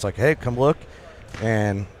told him. And he's like, hey, come look.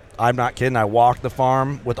 And I'm not kidding. I walked the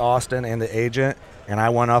farm with Austin and the agent, and I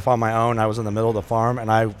went off on my own. I was in the middle of the farm,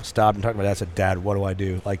 and I stopped and talked to my dad. I said, Dad, what do I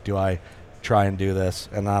do? Do I try and do this?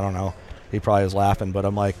 And I don't know. He probably was laughing, but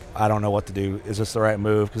I'm like, I don't know what to do. Is this the right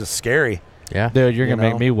move? Because it's scary. Yeah. Dude, you're going to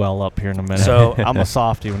make me well up here in a minute. So I'm a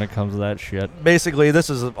softie when it comes to that shit. Basically, this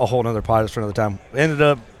is a whole other podcast for another time. Ended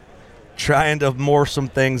up trying to morph some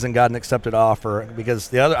things and got an accepted offer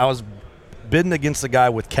because I was bidding against the guy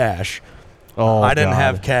with cash. Oh, I didn't God.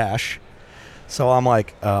 have cash. So I'm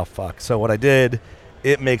like, oh, fuck. So what I did,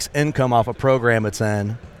 it makes income off a program it's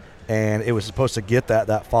in, and it was supposed to get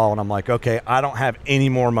that fall. And I'm like, okay, I don't have any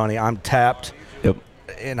more money. I'm tapped. Yep.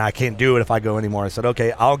 And I can't do it if I go anymore. I said,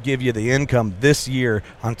 okay, I'll give you the income this year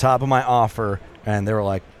on top of my offer. And they were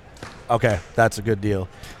like, okay, that's a good deal.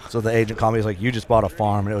 So the agent called me. He's like, you just bought a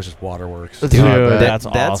farm, and it was just waterworks. Dude, That's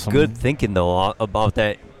awesome. good thinking though about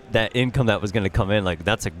that income that was going to come in.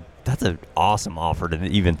 That's an awesome offer to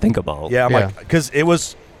even think about. Yeah, I'm like, because it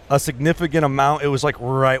was, a significant amount. It was like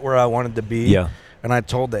right where I wanted to be. Yeah. And I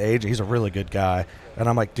told the agent, he's a really good guy, and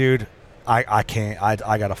I'm like, dude, I can't.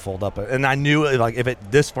 I got to fold up. And I knew, like,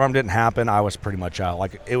 if this farm didn't happen, I was pretty much out.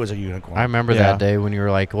 Like, it was a unicorn. I remember that day when you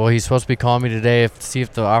were like, well, he's supposed to be calling me today to see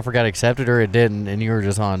if the offer got accepted or it didn't, and you were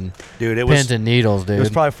just on pins and needles, dude. It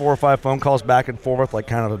was probably 4 or 5 phone calls back and forth, like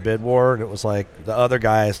kind of a bid war. And it was like the other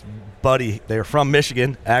guys, buddy, they were from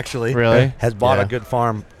Michigan, actually. Really? Has bought a good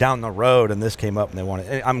farm down the road, and this came up, and they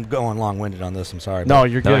wanted. I'm going long-winded on this. I'm sorry. No,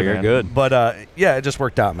 you're good. No, you're man. good. But yeah, it just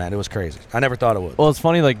worked out, man. It was crazy. I never thought it would. Well, it's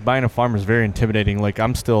funny. Like buying a farm is very intimidating. Like I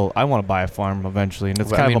want to buy a farm eventually, and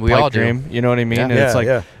it's kind of a pipe dream. You know what I mean? Yeah. And it's like,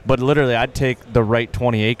 yeah. but literally, I'd take the right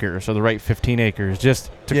 20 acres or the right 15 acres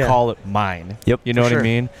just to call it mine. Yep. You know what sure. I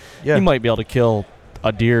mean? Yeah. You might be able to kill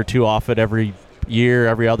a deer or two off it every year,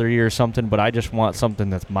 every other year or something, but I just want something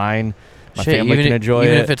that's mine. My family can enjoy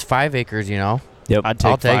even it. if it's 5 acres, you know. Yep. I'd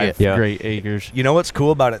take I'll take 5 it. great acres. You know what's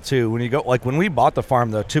cool about it too? When you go, like when we bought the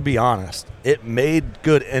farm, though, to be honest, it made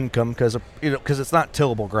good income because it's not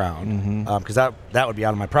tillable ground. Because that would be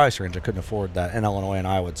out of my price range. I couldn't afford that in Illinois and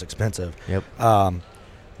Iowa. It's expensive. Yep.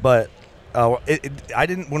 But I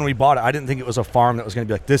didn't, when we bought it, I didn't think it was a farm that was going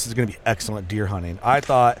to be like, this is going to be excellent deer hunting. I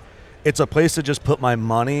thought it's a place to just put my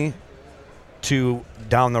money to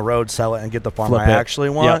down the road sell it and get the farm Flip I it.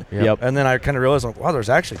 actually want. Yep. And then I kind of realized, like, wow, there's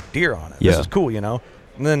actually deer on it. Yeah. This is cool, you know.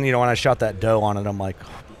 And then, you know, when I shot that doe on it, I'm like,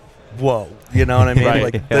 whoa, you know what I mean?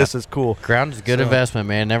 Right. Like, this is cool. Ground is a good investment,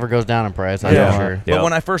 man. Never goes down in price. I'm Yeah. sure. But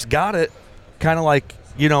when I first got it, kind of like,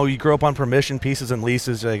 you know, you grow up on permission pieces and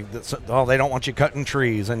leases. Like, oh, they don't want you cutting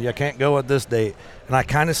trees, and you can't go at this date. And I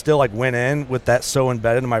kind of still like went in with that so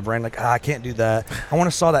embedded in my brain, like, I can't do that. I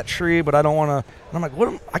want to saw that tree, but I don't want to. And I'm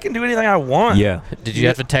like, I can do anything I want. Yeah. Did you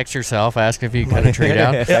have to text yourself asking if you could cut a tree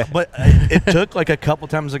down? Yeah, but it took like a couple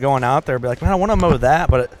times of going out there, be like, man, I want to mow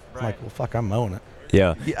that, but I'm like, well, fuck, I'm mowing it.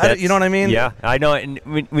 Yeah. You know what I mean? Yeah, I know. And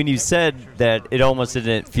when you said that it almost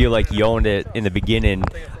didn't feel like you owned it in the beginning,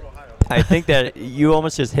 I think that you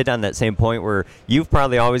almost just hit on that same point where you've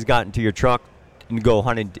probably always gotten to your truck and go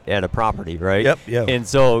hunting at a property, right? Yep. And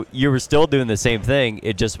so you were still doing the same thing.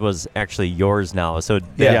 It just was actually yours now. So that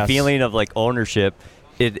Yes. feeling of like ownership,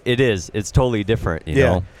 it's totally different, you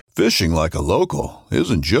know? Fishing like a local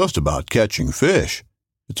isn't just about catching fish.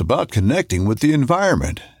 It's about connecting with the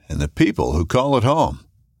environment and the people who call it home.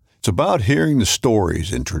 It's about hearing the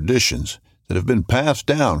stories and traditions that have been passed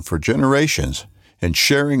down for generations and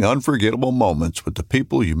sharing unforgettable moments with the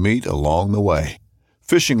people you meet along the way.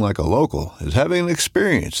 Fishing like a local is having an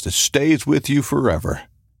experience that stays with you forever.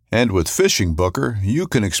 And with Fishing Booker, you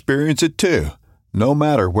can experience it too, no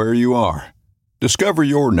matter where you are. Discover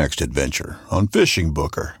your next adventure on Fishing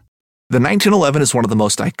Booker. The 1911 is one of the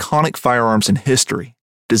most iconic firearms in history.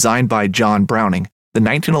 Designed by John Browning, the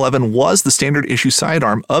 1911 was the standard issue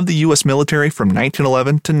sidearm of the U.S. military from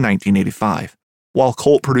 1911 to 1985. While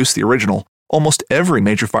Colt produced the original, almost every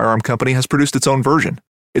major firearm company has produced its own version.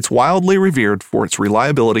 It's wildly revered for its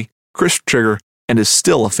reliability, crisp trigger, and is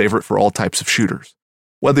still a favorite for all types of shooters.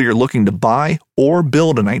 Whether you're looking to buy or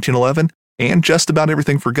build a 1911 and just about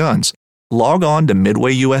everything for guns, log on to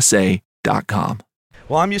midwayusa.com.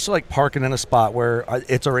 Well, I'm used to like parking in a spot where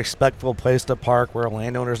it's a respectful place to park, where a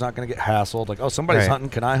landowner's not going to get hassled. Like, oh, somebody's hunting,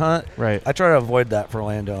 can I hunt? Right. I try to avoid that for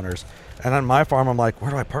landowners. And on my farm, I'm like,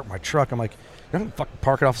 where do I park my truck? I'm like, you can fucking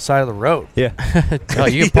park it off the side of the road. Yeah. Oh,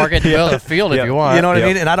 you can park it in the middle of the field if you want. You know what I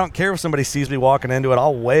mean? And I don't care if somebody sees me walking into it.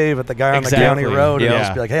 I'll wave at the guy on the county road and I'll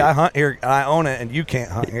just be like, hey, I hunt here, and I own it, and you can't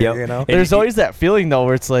hunt here, you know? There's always that feeling, though,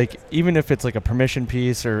 where it's like, even if it's like a permission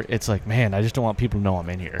piece or it's like, man, I just don't want people to know I'm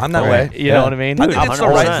in here. I'm that way. You know what I mean? I think it's the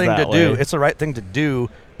right thing to do. way. It's the right thing to do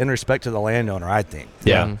in respect to the landowner, I think.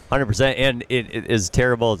 Yeah, 100%. And it as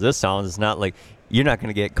terrible as this sounds, it's not like you're not going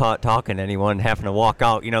to get caught talking to anyone, having to walk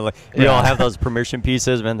out. You know, like we all have those permission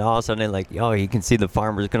pieces, and all of a sudden, like, oh, you can see the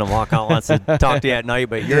farmer's going to walk out, wants to talk to you at night,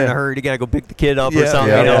 but you're in a hurry to got to go pick the kid up or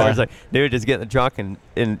something. You know, it's like, dude, just get in the truck and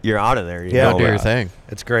you're out of there. You know? Do your thing.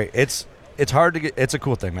 It's great. It's hard to get. It's a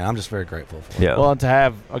cool thing, man. I'm just very grateful for it. Yeah. Well, and to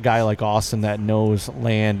have a guy like Austin that knows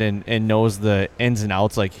land and knows the ins and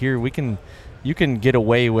outs, like here you can get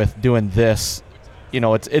away with doing this. You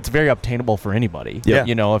know, it's very obtainable for anybody. Yeah.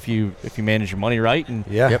 You know, if you manage your money right, and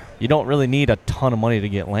Yep. you don't really need a ton of money to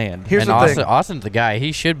get land. Here's and the thing. Austin's the guy.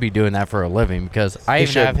 He should be doing that for a living, because I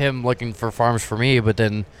even have him looking for farms for me, but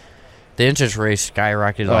then the interest rate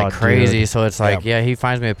skyrocketed like crazy. Dude. So it's like, he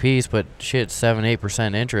finds me a piece, but shit,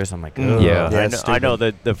 7-8% interest. I'm like, ugh. Yeah, I know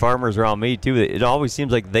that the farmers around me too. It always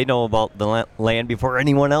seems like they know about the land before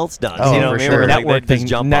anyone else does. Oh, you know for what I mean? sure. Like they just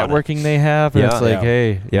jump on it. Networking they have, and it's like,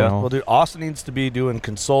 hey, you know. Well, dude, Austin needs to be doing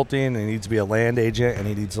consulting, and he needs to be a land agent, and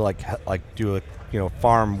he needs to like do a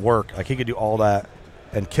farm work. Like he could do all that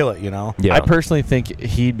and kill it, you know. I personally think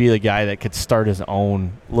he'd be the guy that could start his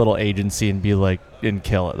own little agency and be like and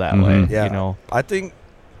kill it that way. Yeah. You know, I think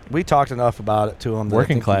we talked enough about it to him.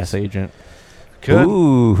 Working class agent. Could.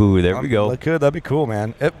 Ooh, there we go. That'd be cool,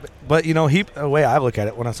 man. But you know, the way I look at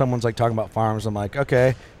it, when someone's like talking about farms, I'm like,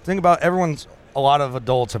 okay, think about a lot of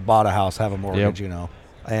adults have bought a house, have a mortgage, you know,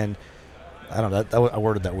 and I don't know, I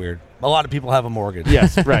worded that weird. A lot of people have a mortgage.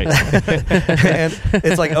 Yes, right. And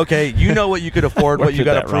it's like, okay, you know what you could afford, what you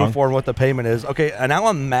got to prove for, and what the payment is. Okay, and now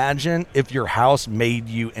imagine if your house made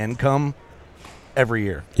you income every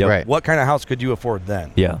year. Yep. Right. What kind of house could you afford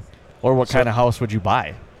then? Yeah. Or what kind of house would you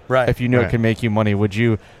buy? Right. If you knew it could make you money, would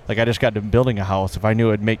you, like, I just got to building a house. If I knew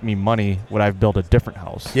it would make me money, would I build a different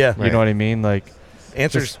house? Yeah. You know what I mean? Like,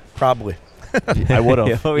 Answer's probably. I would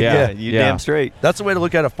have. Oh, yeah. You damn straight. That's the way to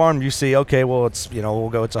look at a farm. You see, okay, well, it's, we'll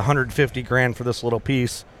go, it's $150,000 for this little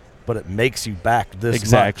piece, but it makes you back this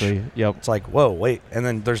exactly. much. Yep. It's like, whoa, wait. And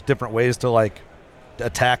then there's different ways to, like,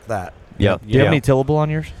 attack that. Yep. Do you have any tillable on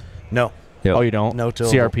yours? No. Yep. Oh, you don't? No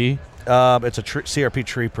tillable. CRP? It's a CRP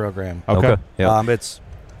tree program. Okay. Yep. It's,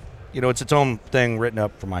 it's its own thing written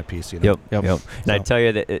up for my piece. Yep. And I tell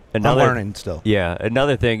you that another. I'm learning still. Yeah.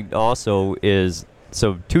 Another thing also is,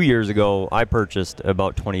 so 2 years ago, I purchased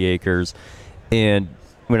about 20 acres, and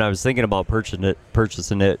when I was thinking about purchasing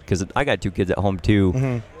it, because I got 2 kids at home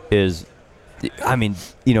too, is, I mean,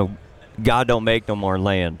 God don't make no more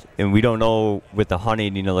land, and we don't know with the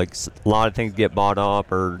hunting, like a lot of things get bought up,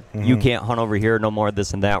 or you can't hunt over here no more,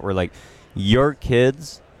 this and that. We're like, your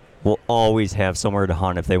kids will always have somewhere to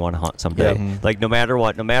hunt if they want to hunt someday. Like no matter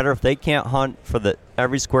what, no matter if they can't hunt for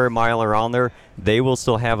every square mile around there, they will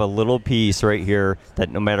still have a little piece right here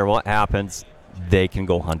that no matter what happens, they can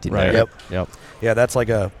go hunting there. Yep. Yeah, that's like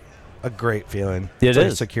a great feeling. It like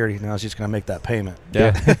is. Security. Now it's just going to make that payment.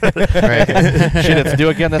 Yeah. Right. Shit, it's due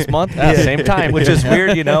again this month? Same time. Which is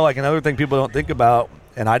weird, like another thing people don't think about,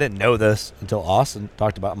 and I didn't know this until Austin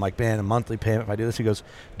talked about it. I'm like, man, a monthly payment, if I do this, he goes,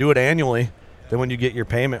 do it annually. Then when you get your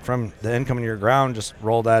payment from the income in your ground, just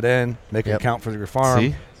roll that in, make an account for your farm.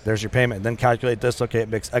 See? There's your payment. Then calculate this. Okay, it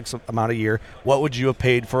makes X amount a year. What would you have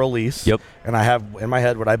paid for a lease? Yep. And I have in my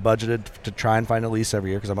head what I budgeted to try and find a lease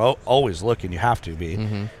every year, because I'm always looking. You have to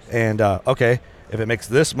be. And, okay, if it makes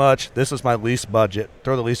this much, this is my lease budget.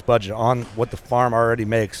 Throw the lease budget on what the farm already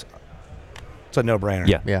makes. It's a no-brainer.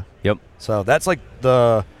 Yeah. Yep. So that's like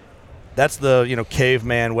the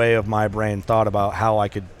caveman way of my brain thought about how I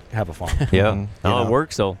could have a farm. Yeah. It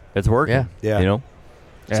works, though. It's working. Yeah.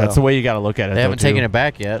 Yeah, that's the way you got to look at it. They haven't taken it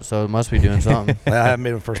back yet, so it must be doing something. I haven't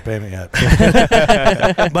made my first payment yet.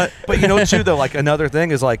 but too, though, like another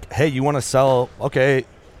thing is like, hey, you want to sell, okay,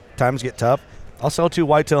 times get tough. I'll sell 2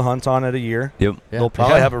 whitetail hunts on it a year. Yep. They'll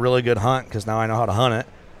probably have a really good hunt because now I know how to hunt it.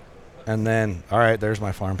 And then, all right, there's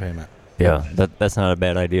my farm payment. Yeah, that's not a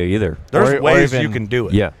bad idea either. There's Or ways even- you can do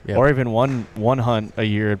it. Yeah. Or even one hunt a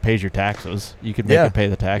year pays your taxes. You could make it pay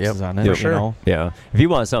the taxes on it. For you sure. know? Yeah. If you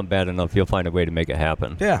want something bad enough, you'll find a way to make it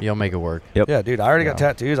happen. Yeah. You'll make it work. Yep. Yeah, dude, I already got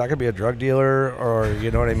tattoos. I could be a drug dealer, or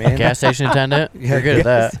you know what I mean? Gas station attendant? You're good at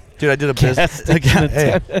that. Dude, I did a business.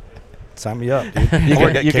 Hey, sign me up, dude. You Or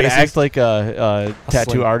can, get you can cases. act like a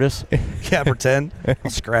tattoo sling. artist. Yeah, pretend.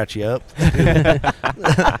 I'll scratch you up.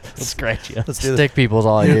 Scratch you. Let's do this. Stick people's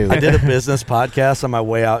all I do. I did a business podcast on my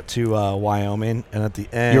way out to Wyoming, and at the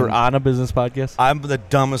end, You were on a business podcast? I'm the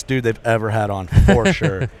dumbest dude they've ever had on, for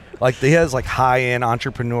sure. Like, he has like high-end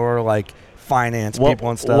entrepreneur, like finance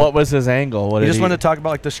people and stuff. What was his angle? He just wanted to talk about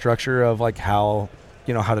like the structure of like how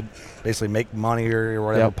how to basically make money or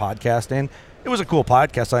whatever podcasting. It was a cool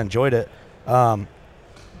podcast. I enjoyed it.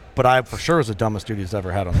 But I for sure was the dumbest dude he's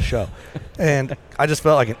ever had on the show. And I just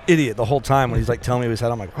felt like an idiot the whole time when he's like telling me what he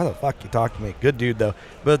said. I'm like, why the fuck you talk to me? Good dude though.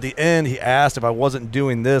 But at the end he asked if I wasn't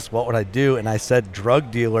doing this, what would I do? And I said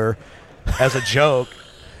drug dealer as a joke.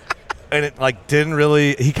 And it like didn't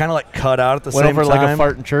really, he kind of like cut out at the Went same over time. like a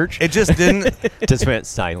fart in church? It just didn't. Just went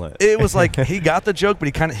silent. It was like he got the joke, but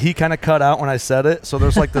he kind of cut out when I said it. So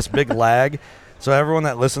there's like this big lag. So everyone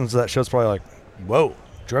that listens to that show is probably like, whoa,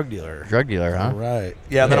 drug dealer. Drug dealer, huh? Right.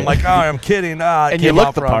 Yeah, then I'm like, oh, I'm kidding. It and came you looked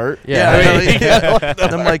off the wrong. part. Yeah.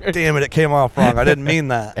 I'm like, damn it came off wrong. I didn't mean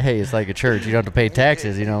that. Hey, it's like a church. You don't have to pay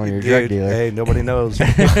taxes, when you're a drug Dude, dealer. hey, nobody knows.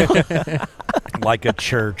 Like a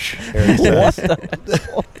church. Eric says.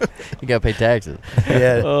 You got to pay taxes.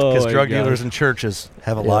 Yeah, because Oh, my drug God. dealers and churches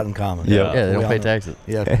have a lot in common. Yeah. Yeah, they We don't all pay know. taxes.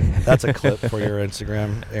 Yeah, that's a clip for your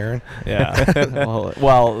Instagram, Aaron. Yeah.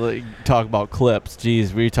 well, like, talk about clips.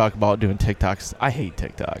 Jeez, we talk about doing TikToks. I hate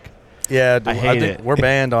TikTok. Yeah, I hate think it. We're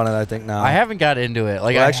banned on it, I think, now. I haven't got into it.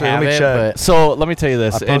 Like, Well, I actually, have let me it, check. but So let me tell you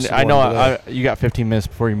this, I and posted I know one you got 15 minutes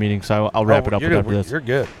before your meeting, so I'll wrap it up you're with good. this. You're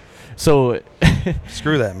good. So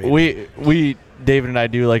Screw that meeting. we David and I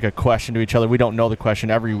do like a question to each other. We don't know the question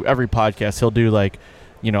every podcast. He'll do like,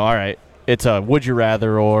 all right, it's a would you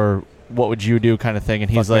rather or what would you do kind of thing,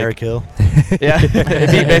 and he's Fuck, Mary, like, kill. yeah, it'd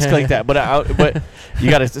be basically like that. But you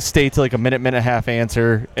got to stay to like a minute and a half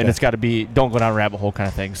answer, and it's got to be don't go down a rabbit hole kind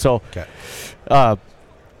of thing. So,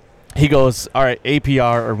 he goes, all right,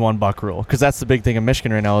 APR or $1 rule, because that's the big thing in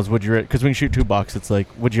Michigan right now is would you, because we can shoot $2. It's like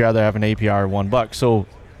would you rather have an APR or $1? So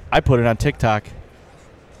I put it on TikTok,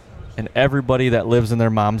 and everybody that lives in their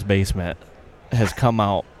mom's basement has come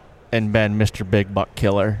out and been Mr. Big Buck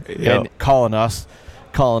Killer and calling us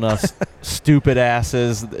stupid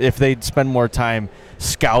asses. If they'd spend more time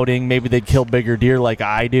scouting, maybe they'd kill bigger deer like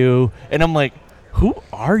I do. And I'm like, who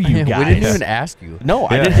are you guys? we didn't even ask you. No,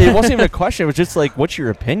 I didn't. It wasn't even a question. It was just like, what's your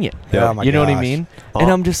opinion? Yeah. Oh my you know what I gosh. mean?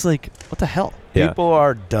 And I'm just like, what the hell? Yeah. People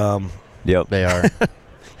are dumb. Yep. They are.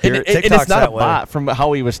 And TikTok's it's not that a way. bot from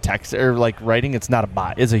how he was texting or like writing. It's not a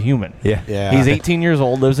bot. It's a human. Yeah. Yeah. He's 18 years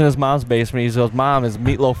old, lives in his mom's basement. He says, "Mom, is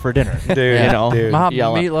meatloaf for dinner?" Dude, you know, dude. Mom,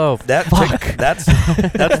 yelling. meatloaf. That's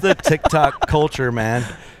the TikTok culture, man.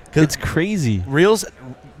 It's crazy. Reels,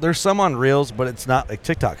 there's some on Reels, but it's not like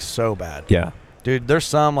TikTok's so bad. Yeah. Dude, there's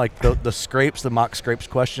some like the scrapes, the mock scrapes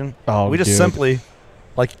question. Oh, we just dude. simply,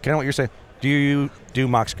 like, kind of what you're saying. Do you do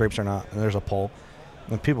mock scrapes or not? And there's a poll,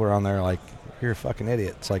 and people are on there like, "You're a fucking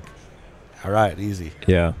idiot." It's like, all right, easy.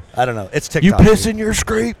 Yeah. I don't know. It's You TikTok. piss in your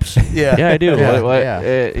scrapes? Yeah. Yeah, I do. Yeah, What,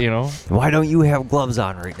 yeah. you know, Why don't you have gloves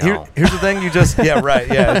on right now? Here's the thing. You just right.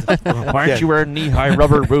 Yeah. why aren't you wearing knee-high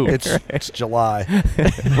rubber boots? It's July.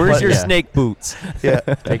 Where's But- your Yeah. snake boots? Yeah.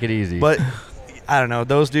 Take it easy. But I don't know.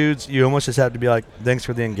 Those dudes, you almost just have to be like, thanks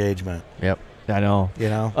for the engagement. yep. I know. You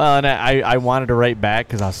know. Well, and I wanted to write back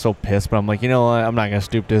because I was so pissed, but I'm like, you know what? I'm not going to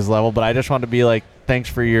stoop to his level, but I just wanted to be like, thanks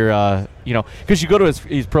for your, because you go to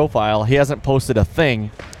his profile, he hasn't posted a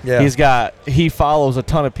thing. Yeah. He follows a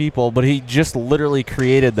ton of people, but he just literally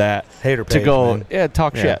created that Hater to page, go, man.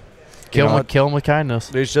 talk Yeah. shit. Kill know, him with kindness.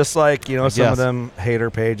 There's just like, some Yes. of them hater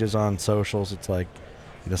pages on socials. It's like,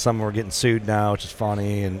 some of them are getting sued now, which is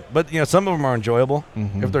funny. But, some of them are enjoyable.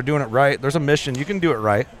 Mhm. If they're doing it right, there's a mission. You can do it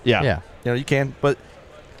right. Yeah. Yeah. You can. But,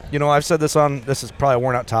 I've said this this is probably a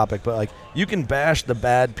worn out topic, but like, you can bash the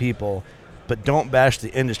bad people, but don't bash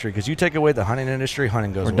the industry, because you take away the hunting industry,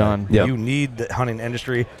 hunting goes We're away. done. Yep. You need the hunting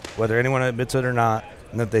industry, whether anyone admits it or not.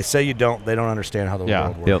 And if they say you don't, they don't understand how the Yeah.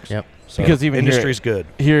 world Yep. works. Yep. So Because even industry's good.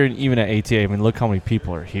 Here, even at ATA, I mean, look how many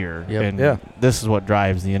people are here. Yep. And Yeah. this is what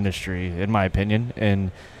drives the industry, in my opinion.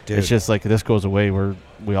 And Dude. it's just like this goes away,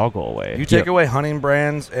 we all go away. You take away hunting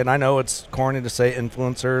brands, and I know it's corny to say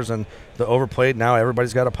influencers and the overplayed. Now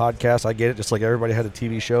everybody's got a podcast. I get it. Just like everybody had a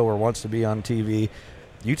TV show or wants to be on TV.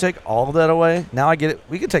 You take all of that away. Now I get it.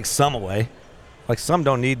 We can take some away. Like, some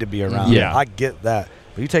don't need to be around. Yeah. I get that.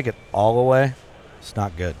 But you take it all away, it's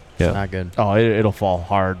not good. Yeah. It's not good. Oh, it'll fall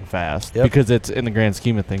hard and fast Yep. because it's in the grand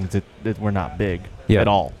scheme of things. We're not big Yeah. at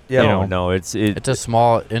all. Yeah. you No, know? no, it's It's a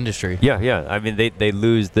small industry. yeah. I mean, they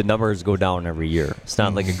lose, the numbers go down every year. It's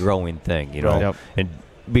not like a growing thing, Right. Yep. And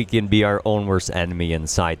we can be our own worst enemy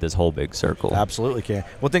inside this whole big circle. Absolutely can.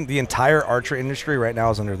 Well, think the entire archery industry right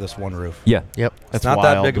now is under this one roof. Yeah. Yep. It's That's not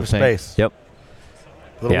that wild big to of a think. space. Yep.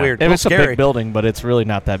 A little Yeah. weird. And A it's a little big scary. building, but it's really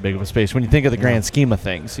not that big of a space when you think of the grand scheme of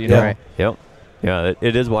things. You know, Yeah. Right. Yep. Yeah,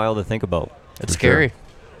 it is wild to think about. It's For sure. scary.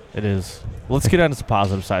 it is. Let's get on to some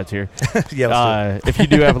positive sides here. Yeah, let's do If you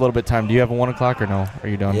do have a little bit of time, do you have a 1 o'clock or no? Are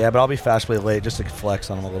you done? it. Yeah, but I'll be fastly late just to flex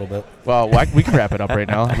on them a little bit. Well, we can wrap it up right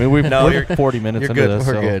now. I mean, No, we're you're- 40 minutes You're into good. this.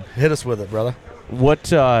 We're so. good. Hit us with it, brother.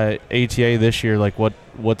 What ATA this year? Like,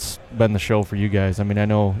 what's been the show for you guys? I mean, I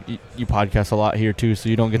know you podcast a lot here too, so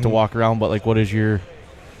you don't get to Mhm. walk around. But like, what's your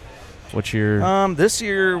This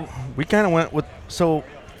year we kind of went with, so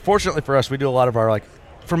fortunately for us, we do a lot of our, like,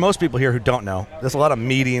 for most people here who don't know, there's a lot of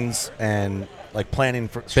meetings and like planning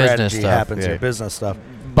for strategy stuff, happens yeah. here, business stuff,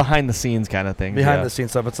 behind the scenes kind of thing? behind the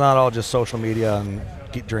scenes stuff. It's not all just social media and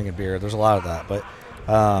drinking beer. There's a lot of that, but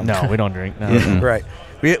No, we don't drink. No. yeah, right.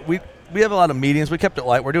 We have a lot of meetings. We kept it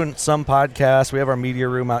light. We're doing some podcasts. We have our media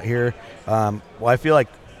room out here. Well, I feel like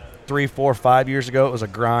 3, 4, 5 years ago it was a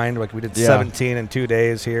grind. Like, we did Yeah. 17 in 2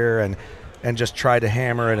 days here, and just tried to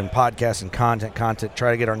hammer it and podcast and content.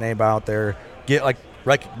 Try to get our name out there. Get, like,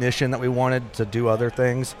 recognition that we wanted to do other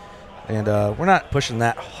things. And we're not pushing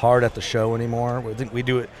that hard at the show anymore. We think we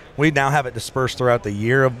do it. We now have it dispersed throughout the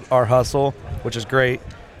year of our hustle, which is great.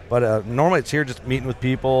 But normally it's here just meeting with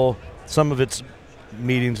people. Some of it's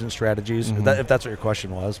meetings and strategies, if that's what your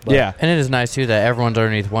question was. But yeah. And it is nice, too, that everyone's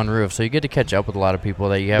underneath one roof. So you get to catch up with a lot of people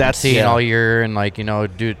that you haven't seen all year and, like,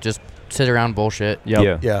 just sit around bullshit.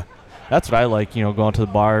 Yep. Yeah. That's what I like, going to the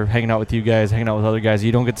bar, hanging out with you guys, hanging out with other guys.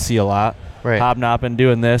 You don't get to see a lot. Right. Hobnobbing,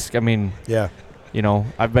 doing this. I mean, yeah.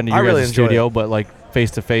 I've been to your guys' studio, but like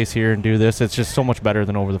face-to-face here and do this, it's just so much better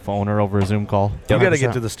than over the phone or over a Zoom call. You got to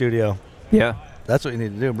get to the studio. Yeah. That's what you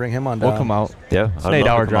need to do. Bring him on down. We'll come out. Yeah. It's an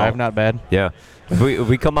 8-hour drive, not bad. Yeah. If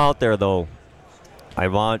we come out there, though, I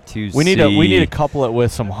want to we see. We need to couple it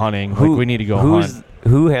with some hunting. We need to go hunt.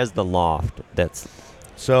 Who has the loft? That's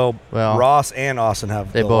so. Well, Ross and Austin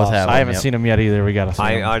have. They both have. I haven't seen them yet either. We gotta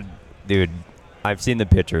see them. Dude, I've seen the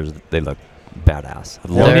pictures. They look badass.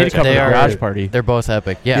 We need to come to the garage party. They're both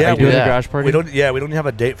epic. Yeah, we do the garage party. We don't have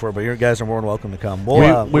a date for it, but you guys are more than welcome to come.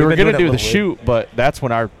 We were gonna do the shoot, but that's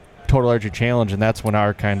when our Total Archery Challenge, and that's when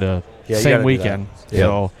our kind of same weekend.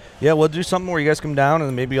 So yeah, we'll do something where you guys come down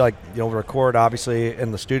and maybe record obviously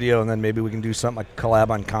in the studio, and then maybe we can do something like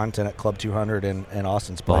collab on content at Club 200 and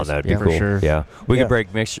Austin's place. Oh, that'd be cool. For sure. Yeah, we can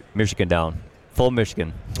break Michigan down. Full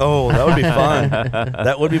Michigan. Oh, that would be fun.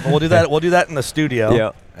 That would be. We'll do that. We'll do that in the studio.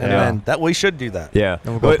 Yeah, and then that we should do that. Yeah,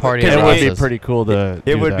 and we'll go party. It would be pretty cool to.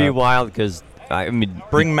 It would be wild because I mean,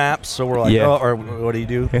 bring maps. So we're like, or what do you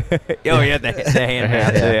do? Oh yeah, the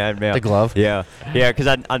hand maps. The glove. Yeah, yeah. Because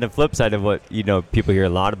on the flip side of what people hear a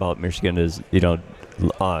lot about Michigan is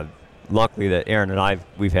luckily that Aaron and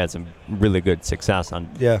we've had some really good success on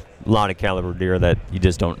a lot of caliber deer that you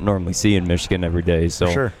just don't normally see in Michigan every day.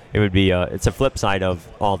 So it would be it's a flip side of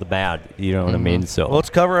all the bad. You know what I mean? So let's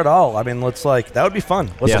cover it all. I mean, that would be fun.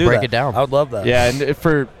 Let's do break it down. I would love that. Yeah, and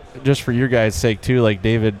for your guys' sake too, like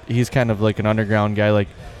David, he's kind of like an underground guy. Like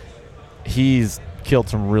he's killed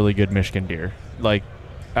some really good Michigan deer, like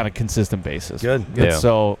on a consistent basis. Good. Yeah.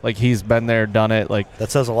 So like he's been there, done it. Like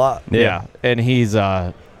that says a lot. Yeah, and he's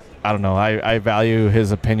I don't know. I value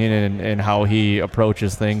his opinion and how he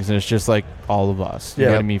approaches things, and it's just like all of us. You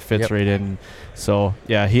know what I mean? Fits right in. So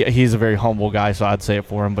yeah, he's a very humble guy. So I'd say it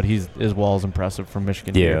for him, but he's as well as impressive from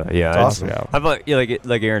Michigan. Yeah, it's awesome. How about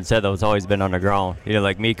like Aaron said, though, it's always been underground.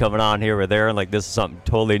 Like me coming on here or there, and like this is something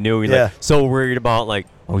totally new. You're like so worried about like,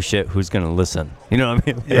 oh shit, who's gonna listen? You know what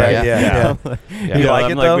I mean? Yeah. You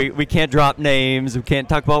like it though? We can't drop names. We can't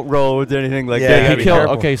talk about roads or anything like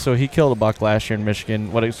that. So he killed a buck last year in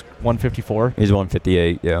Michigan. What is 154? He's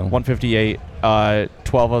 158. Yeah. 158.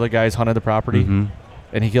 12 other guys hunted the property,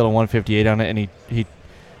 and he killed a 158 on it, and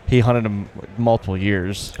he hunted him multiple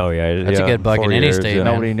years. Oh yeah, that's a good buck in any state.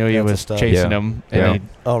 Nobody knew he was chasing him. And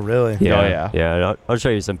oh really? Yeah. I'll show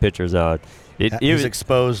you some pictures out. He's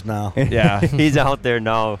exposed now. Yeah, he's out there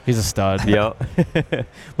now. He's a stud. Yeah.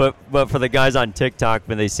 but for the guys on TikTok,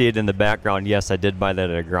 when they see it in the background, yes, I did buy that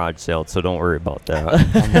at a garage sale, so don't worry about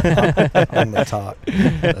that. On the top.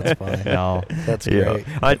 That's fine. No, that's great.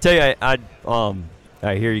 I tell you,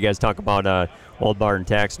 I hear you guys talk about Old Barn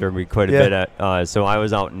taxidermy quite a bit. So I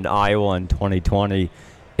was out in Iowa in 2020,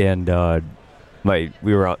 and we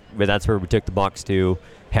were out. But that's where we took the bucks to.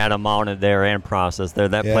 Had them mounted there and processed there.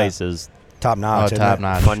 That place is top notch.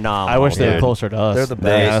 Phenomenal. I wish they were closer to us. They're the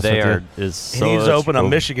best. They are. He needs to open a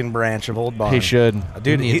Michigan branch of Old Barn. He should.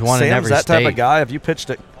 Dude, Sam's that type of guy. If you pitched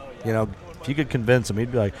it, if you could convince him,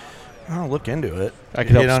 he'd be like, "I'll look into it." I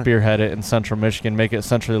could help spearhead it in central Michigan, make it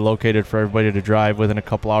centrally located for everybody to drive within a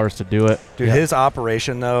couple hours to do it. Dude, his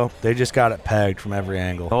operation, though, they just got it pegged from every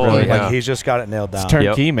angle. Oh, really? Like, he's just got it nailed down. It's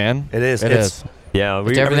turnkey, man. It is. It is. Yeah.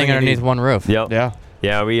 It's everything underneath one roof. Yep. Yeah.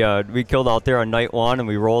 Yeah, we killed out there on night one, and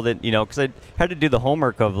we rolled it, because I had to do the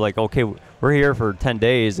homework of, like, okay, we're here for 10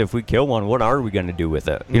 days. If we kill one, what are we going to do with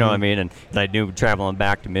it? You know what I mean? And I knew traveling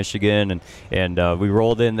back to Michigan, and we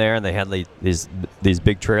rolled in there, and they had, like, these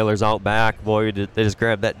big trailers out back. Boy, they just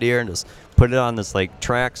grabbed that deer and just put it on this, like,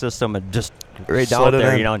 track system and just right out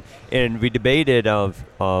there, And we debated do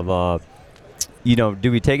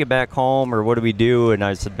we take it back home or what do we do? And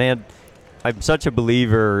I said, man, I'm such a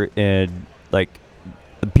believer in, like,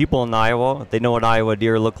 the people in Iowa, they know what Iowa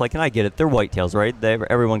deer look like, and I get it. They're whitetails, right?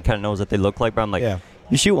 Everyone kind of knows what they look like, but I'm like,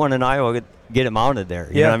 you shoot one in Iowa, get it mounted there.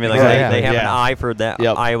 You know what I mean? Like they have an eye for that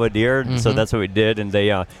Iowa deer, so that's what we did. And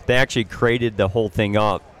they actually crated the whole thing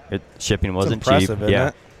up. Shipping wasn't cheap. Isn't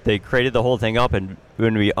it? They crated the whole thing up, and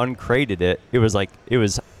when we uncrated it, it was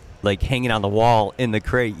like hanging on the wall in the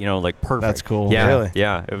crate, like perfect. That's cool. Yeah, Really?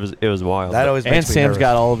 yeah, it was wild. That always makes And me Sam's nervous.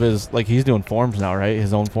 got all of his, like, he's doing forms now, right?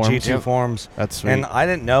 His own forms. G2 forms. That's sweet. And I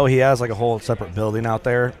didn't know he has like a whole separate building out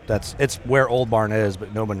there. It's where Old Barn is,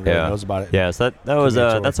 but nobody really knows about it. Yeah, so that was Could be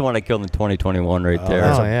a tour. that's the one I killed in 2021 right there.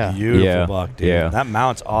 That's Oh, a yeah. beautiful Yeah. buck, dude. Yeah. That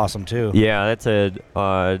mount's awesome too. Yeah, that's a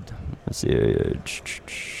let's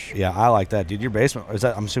see. Yeah, I like that, dude. Your basement is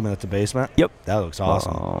that? I'm assuming that's a basement. Yep. That looks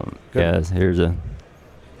awesome. Yeah, here's a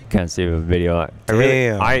kind of see a video.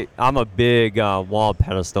 Damn. I'm a big wall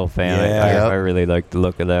pedestal fan. Yeah. I really like the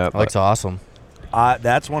look of that. Looks awesome.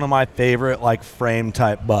 That's one of my favorite like frame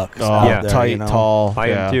type bucks. Oh, out yeah. there, tight, you know? tall. I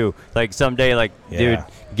yeah. am too. Like someday, like Yeah.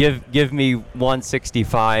 dude, give me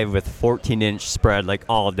 165 with 14-inch spread like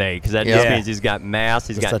all day, because that Yeah. just means he's got mass,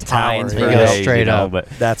 he's Just got a tower, tines for yeah. the He goes day, straight up. But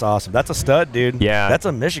That's awesome. That's a stud, dude. Yeah. That's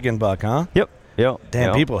a Michigan buck, huh? yep.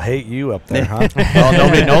 Damn, people hate you up there, huh? Well,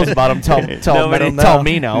 nobody knows about him. Tell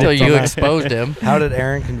me now. Until you Tell me. exposed him. How did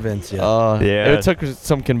Aaron convince you? Yeah. It took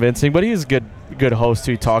some convincing, but he's a good host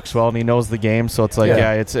who talks well and he knows the game, so it's like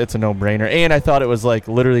Yeah. it's a no-brainer. And I thought it was like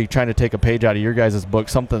literally trying to take a page out of your guys' book.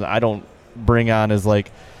 Something that I don't bring on is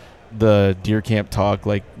like the deer camp talk,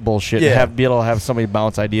 like bullshit. Yeah. Be able to have somebody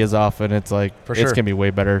bounce ideas off, and it's like For it's sure. gonna be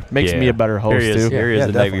way better. Makes me a better host Here he is. too. Here he is Yeah,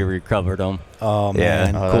 the night we definitely. recovered him. Oh Yeah.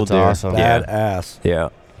 man, Oh, Cool that's deer. awesome. Yeah. badass. Yeah.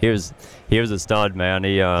 He was a stud, man.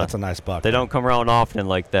 He That's a nice buck. they don't come around often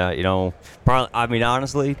like that, Probably, I mean,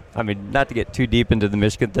 honestly, not to get too deep into the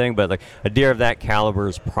Michigan thing, but like a deer of that caliber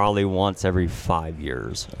is probably once every 5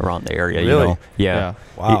 years around the area. Really? Yeah.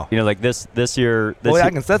 Wow. Like this year. Well, year, I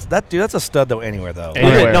can. That's a stud though. Anywhere though.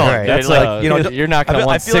 Anywhere, no, right. That's like, like you're not gonna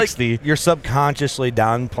I feel like 160. you're subconsciously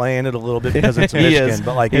downplaying it a little bit because it's He Michigan, is.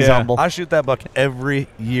 but like He's humble. I shoot that buck every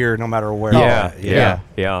year, no matter where. yeah, I'm at.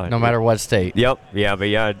 yeah. No matter what state. Yep. Yeah, but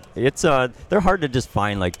yeah, it's they're hard to just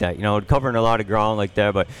find like that. Covering a lot of ground like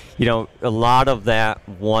that, but a lot of that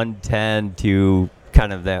 110 to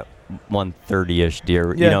kind of that 130-ish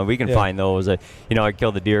deer. Yeah, We can yeah. find those. I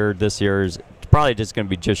killed a deer this year. Is probably just going to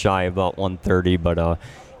be just shy of about 130, but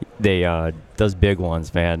they those big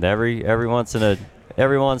ones, man. Every once in a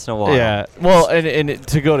while. Yeah. Well, and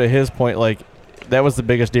to go to his point, like that was the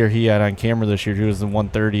biggest deer he had on camera this year. He was the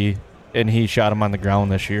 130, and he shot him on the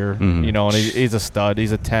ground this year. Mhm. And he's a stud.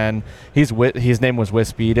 He's a 10. His name was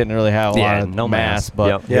Wispy. He didn't really have a lot of no mass, but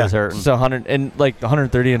yep, he was hurting. it's 100 and like the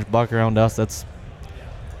 130-inch buck around us. That's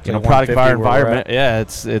So product of 150 our where we're environment. Yeah,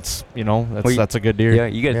 it's that's a good deer. Yeah,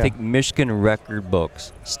 you got to Yeah. think Michigan record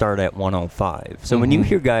books start at 105. So when you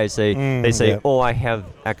hear guys say, yeah. "Oh, I have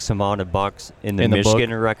X amount of bucks in the In the book.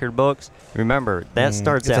 Michigan record books," remember that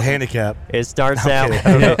starts It's at a handicap. It starts I'm at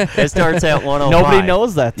kidding. it starts at 105. Nobody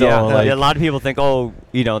knows that though. Yeah, Like, a lot of people think, oh,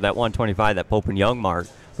 that 125, that Pope and Young mark.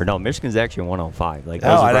 Or no, Michigan's actually 105. Like, Oh,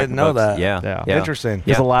 those are I record didn't know books. that. Yeah. Yeah. Interesting.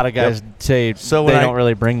 because a lot of guys say So they when don't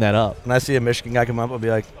really bring that up. When I see a Michigan guy come up, I'll be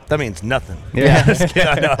like, that means nothing. Yeah. Just kidding,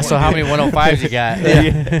 I know. So how many 105s you got?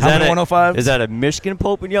 Is How that many a- 105s? Is that a Michigan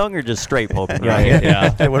Pope and Young or just straight Pope and Young? Yeah.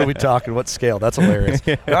 Hey, what are we talking? What scale? That's hilarious.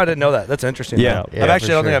 No, I didn't know that. That's interesting. Yeah. though. Yeah, I've actually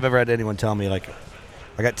for don't think sure. I've ever had anyone tell me like,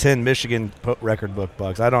 I got 10 Michigan record book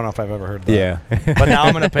bucks. I don't know if I've ever heard that. Yeah. But now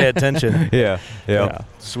I'm going to pay attention. Yeah.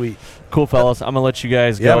 Sweet. Cool, fellas. I'm gonna let you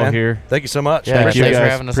guys Yeah, go man. here. Thank you so much. Yeah, Thank you thanks for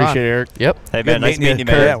guys. having us Appreciate on. it, Eric. Yep. Hey, Good man, nice meeting you,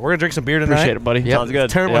 Kurt. man. Yeah, we're going to drink some beer tonight. Appreciate it, buddy. Yep. Sounds good.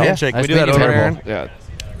 Turn Yeah. one handshake. Nice we do that meeting over you, here, man. Aaron? Yeah.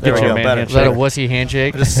 There Get we your go. man Better. Is that a handshake. wussy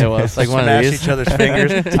handshake? Just It was like one of Smash these. each other's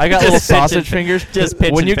fingers. I got little sausage fingers. Just when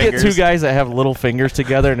pitching you get fingers. two guys that have little fingers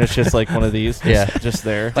together, and it's just like one of these, Yeah. just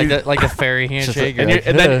there. like a fairy Just handshake. and, You're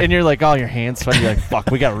you're, like, and you're like, oh, your hand's funny. You're like, fuck,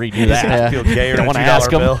 we gotta redo that. Yeah. Feel gayer Don't than a wanna ask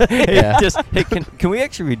 $2 bill. Yeah. Just, hey, can we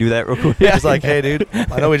actually redo that real quick? He's like, hey, dude,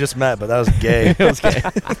 I know we just met, but that was gay. It was gay.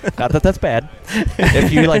 Not that that's bad.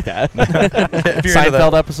 If you like that, If you're into Seinfeld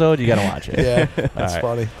that. episode, you gotta watch it. Yeah, that's All right.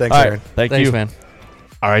 funny. Thanks, All right. Aaron. Thank Thanks, you, man.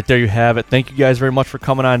 All right, there you have it. Thank you guys very much for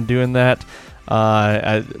coming on and doing that.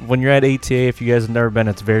 When you're at ATA, if you guys have never been,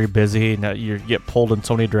 it's very busy. Now you get pulled in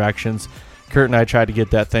so many directions. Kurt and I tried to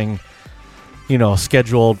get that thing,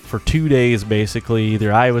 scheduled for 2 days basically.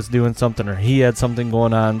 Either I was doing something or he had something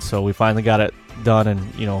going on. So we finally got it done, and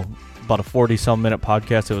about a 40-some minute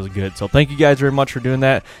podcast. It was good. So thank you guys very much for doing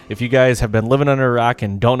that. If you guys have been living under a rock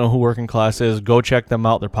and don't know who Working Class is, go check them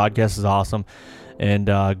out. Their podcast is awesome. And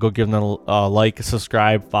go give them a like,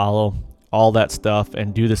 subscribe, follow, all that stuff,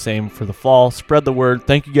 and do the same for the fall. Spread the word.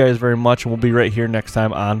 Thank you guys very much, and we'll be right here next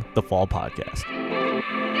time on the Fall Podcast.